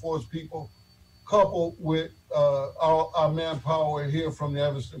field force people, coupled with our manpower here from the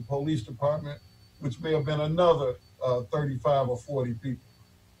Evanston Police Department, which may have been another 35 or 40 people.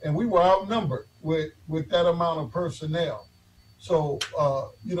 And we were outnumbered with that amount of personnel. So,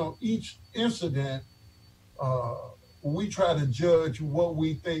 each incident, we try to judge what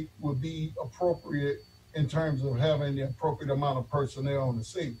we think would be appropriate in terms of having the appropriate amount of personnel on the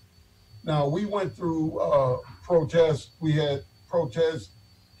scene. Now, we went through protests. We had protests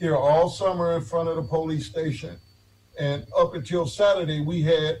here all summer in front of the police station. And up until Saturday, we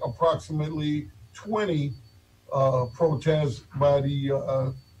had approximately 20 protests by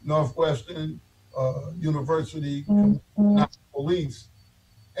the Northwestern University Police.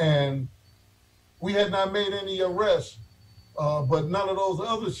 And we had not made any arrests, but none of those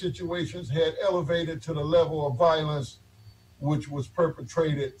other situations had elevated to the level of violence which was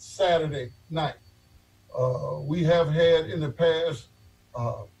perpetrated Saturday night. We have had in the past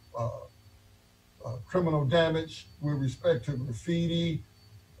criminal damage with respect to graffiti,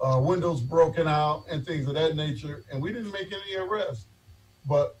 windows broken out, and things of that nature, and we didn't make any arrests.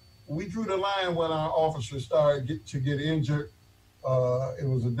 But we drew the line when our officers started to get injured. It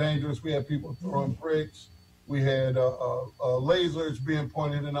was dangerous. We had people throwing bricks. We had lasers being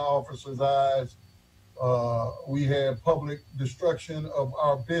pointed in the officers' eyes. We had public destruction of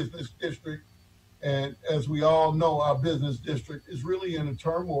our business district. And as we all know, our business district is really in a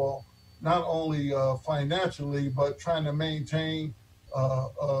turmoil, not only financially, but trying to maintain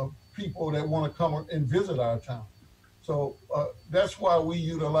people that want to come and visit our town. So that's why we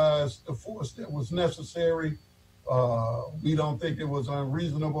utilized the force that was necessary. We don't think it was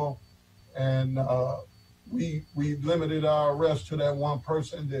unreasonable. And we limited our arrest to that one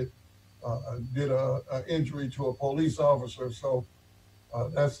person that did an injury to a police officer. So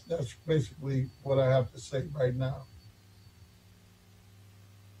that's basically what I have to say right now.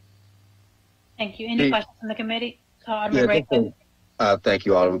 Thank you. Any questions from the committee? Alderman Rayfield. Thank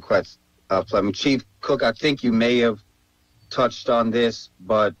you, Alderman Fleming. Chief Cook, I think you may have touched on this,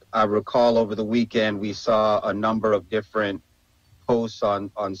 but I recall over the weekend we saw a number of different posts on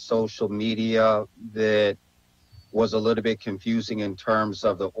social media that was a little bit confusing in terms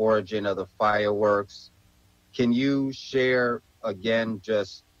of the origin of the fireworks. Can you share again,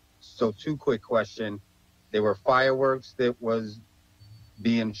 two quick questions. There were fireworks that was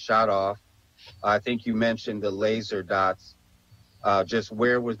being shot off. I think you mentioned the laser dots. Just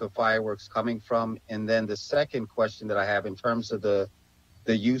where was the fireworks coming from? And then the second question that I have in terms of the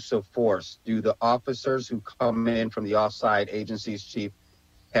use of force, do the officers who come in from the offside agencies, Chief,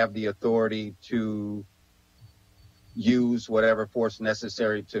 have the authority to use whatever force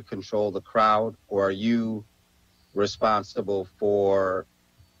necessary to control the crowd, or are you responsible for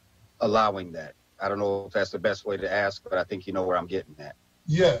allowing that? I don't know if that's the best way to ask, but I think you know where I'm getting at.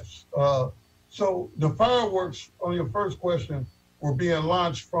 Yes. So the fireworks, on your first question, were being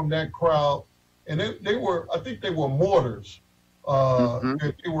launched from that crowd, and they were, I think they were mortars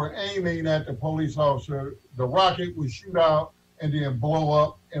that they were aiming at the police officer. The rocket would shoot out and then blow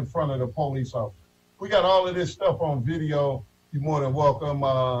up in front of the police officer. We got all of this stuff on video. You're more than welcome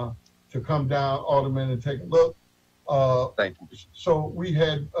to come down, Alderman, and take a look. Thank you. So we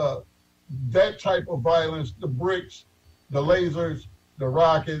had that type of violence. The bricks, the lasers, the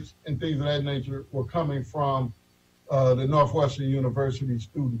rockets, and things of that nature were coming from the Northwestern University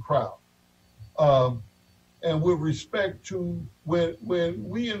student crowd. And with respect to when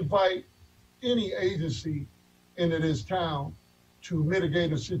we invite any agency into this town to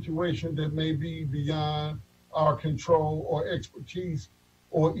mitigate a situation that may be beyond our control or expertise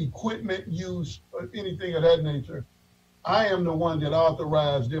or equipment use or anything of that nature, I am the one that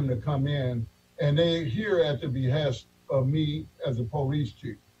authorized them to come in, and they're here at the behest of me as a police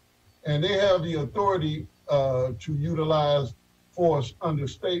chief. And they have the authority to utilize force under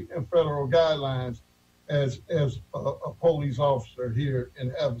state and federal guidelines as a police officer here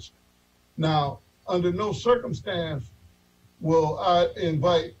in Evanston. Now, under no circumstance will I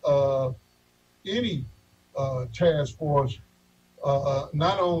invite any task force,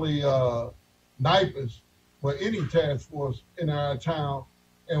 not only NIPAS, but any task force in our town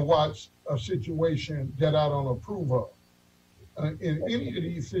and watch a situation that I don't approve of. In any of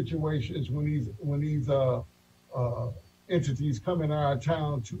these situations, when these entities come in our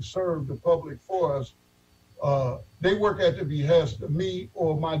town to serve the public for us, they work at the behest of me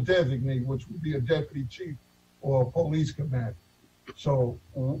or my designee, which would be a deputy chief or a police commander. So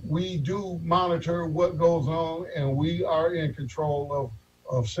we do monitor what goes on, and we are in control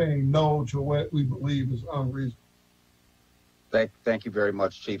of saying no to what we believe is unreasonable. Thank you very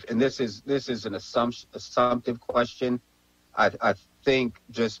much, Chief. And this is an assumptive question. I think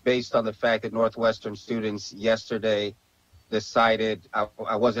just based on the fact that Northwestern students yesterday decided,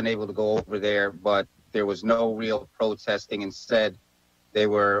 I wasn't able to go over there, but there was no real protesting. Instead, they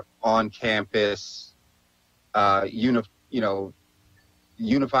were on campus,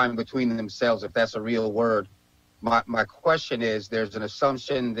 unifying between themselves, if that's a real word. My question is, there's an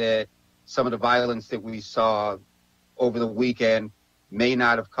assumption that some of the violence that we saw over the weekend may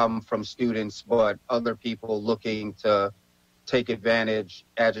not have come from students, but other people looking to take advantage,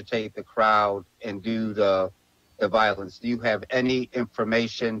 agitate the crowd, and do the violence. Do you have any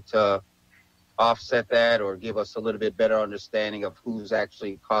information to offset that or give us a little bit better understanding of who's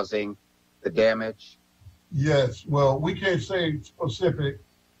actually causing the damage? Yes, well, we can't say specific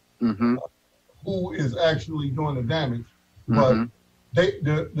who is actually doing the damage, but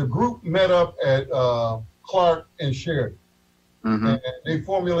the group met up at Clark and Sheridan, and they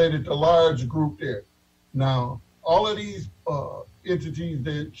formulated a large group there. Now, all of these entities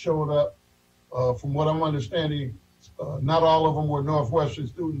that showed up, from what I'm understanding, not all of them were Northwestern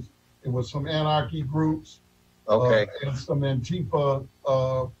students. It was some anarchy groups, and some Antifa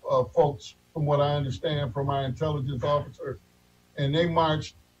folks, from what I understand from my intelligence officer. And they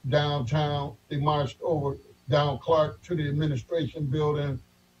marched downtown. They marched over down Clark to the administration building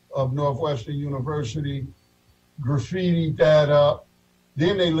of Northwestern University, graffitied that up.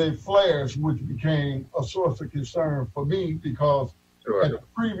 Then they lit flares, which became a source of concern for me because at the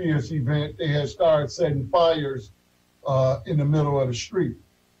previous event, they had started setting fires in the middle of the street.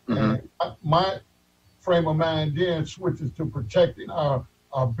 And my frame of mind then switches to protecting our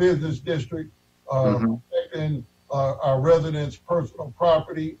business district, protecting our residents' personal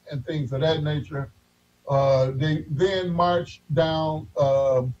property and things of that nature. They then marched down,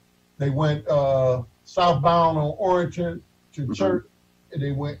 they went southbound on Orrington to Church, and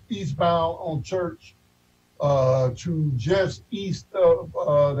they went eastbound on Church to just east of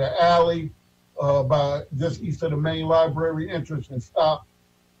the alley, by just east of the main library entrance, and stopped.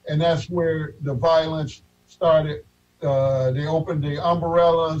 And that's where the violence started. They opened the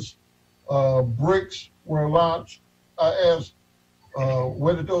umbrellas, bricks were launched. I asked,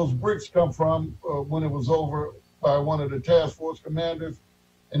 where did those bricks come from when it was over by one of the task force commanders?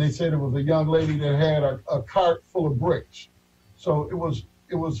 And they said it was a young lady that had a cart full of bricks. So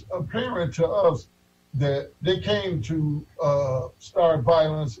it was apparent to us that they came to start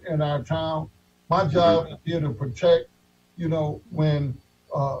violence in our town. My job is here to protect,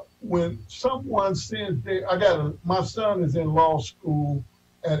 when someone sends, my son is in law school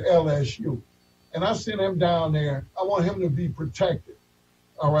at LSU, and I sent him down there. I want him to be protected,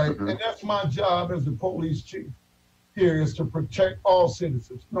 all right? And that's my job as the police chief here, is to protect all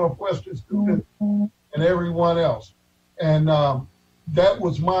citizens, Northwestern students and everyone else. And that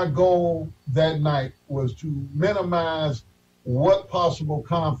was my goal that night, was to minimize what possible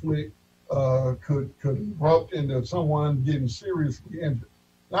conflict could erupt into someone getting seriously injured.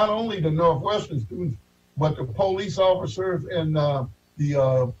 Not only the Northwestern students, but the police officers and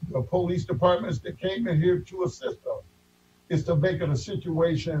the police departments that came in here to assist us is to make it a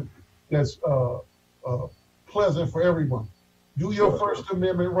situation that's pleasant for everyone. Do your First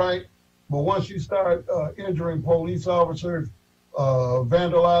Amendment right, but once you start injuring police officers,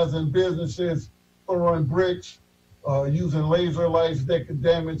 vandalizing businesses, throwing bricks, using laser lights that could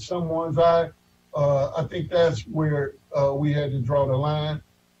damage someone's eye, I think that's where we had to draw the line.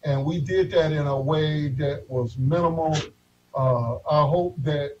 And we did that in a way that was minimal. I hope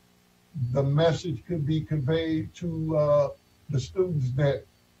that the message could be conveyed to the students that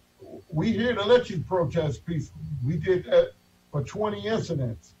we here to let you protest peacefully. We did that for 20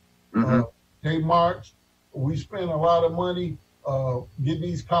 incidents. They marched. We spent a lot of money getting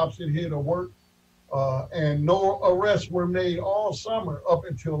these cops in here to work. And no arrests were made all summer up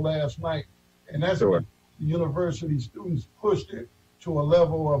until last night. And that's when the university students pushed it to a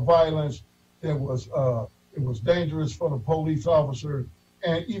level of violence that was it was dangerous for the police officers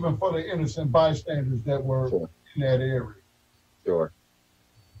and even for the innocent bystanders that were in that area. Sure.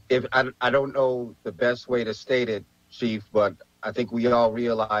 If I don't know the best way to state it, Chief, but I think we all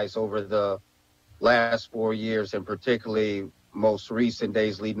realize over the last 4 years, and particularly most recent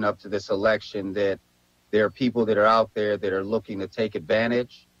days leading up to this election, that there are people that are out there that are looking to take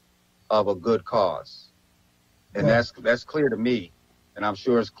advantage of a good cause. And that's clear to me, and I'm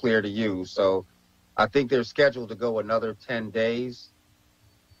sure it's clear to you. So I think they're scheduled to go another 10 days.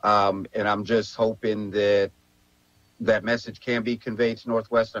 And I'm just hoping that that message can be conveyed to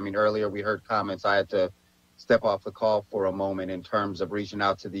Northwestern. I mean, earlier we heard comments. I had to step off the call for a moment in terms of reaching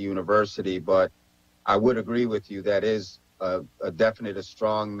out to the university, but I would agree with you. That is a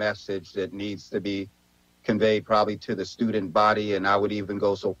strong message that needs to be conveyed probably to the student body. And I would even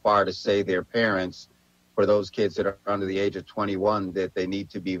go so far to say their parents, for those kids that are under the age of 21, that they need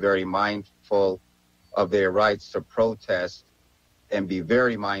to be very mindful of their rights to protest and be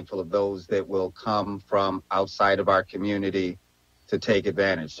very mindful of those that will come from outside of our community to take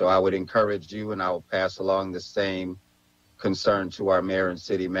advantage. So I would encourage you, and I will pass along the same concern to our mayor and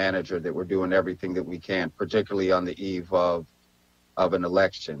city manager, that we're doing everything that we can, particularly on the eve of an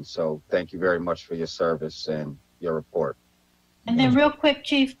election. So thank you very much for your service and your report. And then real quick,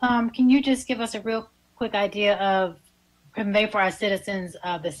 Chief, can you just give us a real quick idea of, convey for our citizens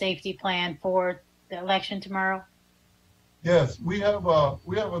the safety plan for the election tomorrow? Yes, we have a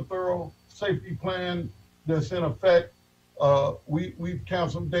thorough safety plan that's in effect. We've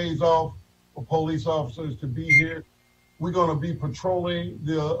canceled days off for police officers to be here. We're going to be patrolling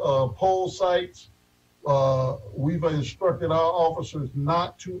the poll sites. We've instructed our officers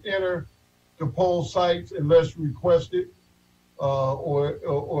not to enter the poll sites unless requested, or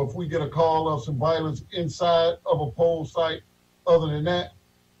if we get a call of some violence inside of a poll site. Other than that,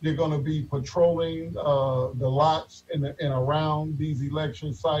 they're going to be patrolling the lots and around these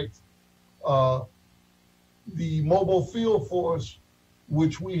election sites. The mobile field force,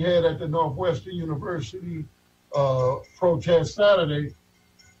 which we had at the Northwestern University protest Saturday,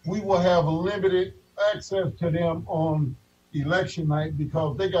 we will have limited access to them on election night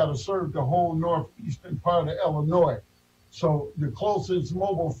because they got to serve the whole northeastern part of Illinois. So the closest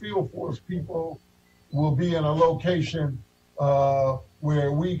mobile field force people will be in a location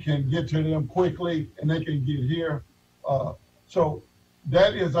where we can get to them quickly and they can get here. So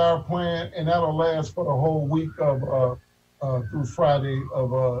that is our plan, and that'll last for the whole week of through Friday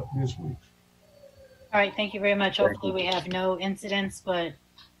of this week. All right, thank you very much. Hopefully we have no incidents, but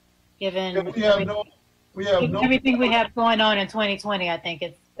given everything we have going on in 2020, I think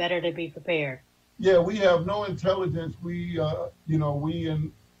it's better to be prepared. Yeah, we have no intelligence. We, we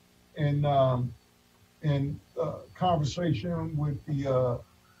in conversation with the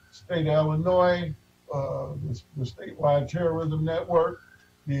state of Illinois, the statewide terrorism network,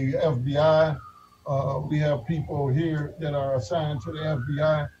 the FBI. We have people here that are assigned to the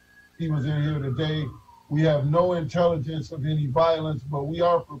FBI. He was in here today. We have no intelligence of any violence, but we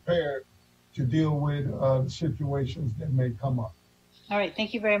are prepared to deal with the situations that may come up. All right,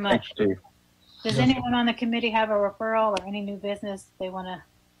 thank you very much. Does anyone on the committee have a referral or any new business they want to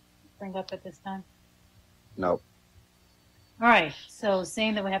bring up at this time? No. All right, so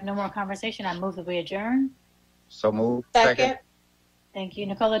seeing that we have no more conversation, I move that we adjourn. So moved. Second. Thank you.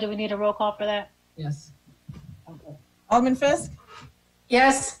 Nicola, do we need a roll call for that? Yes. Okay. Alderman Fisk?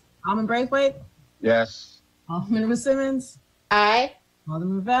 Yes. Alderman Braithwaite? Yes. Alderman Simmons? Aye.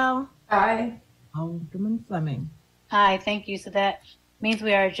 Alderman Ravel? Aye. Alderman Fleming? Aye, thank you. So that means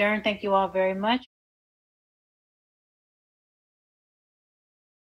we are adjourned. Thank you all very much.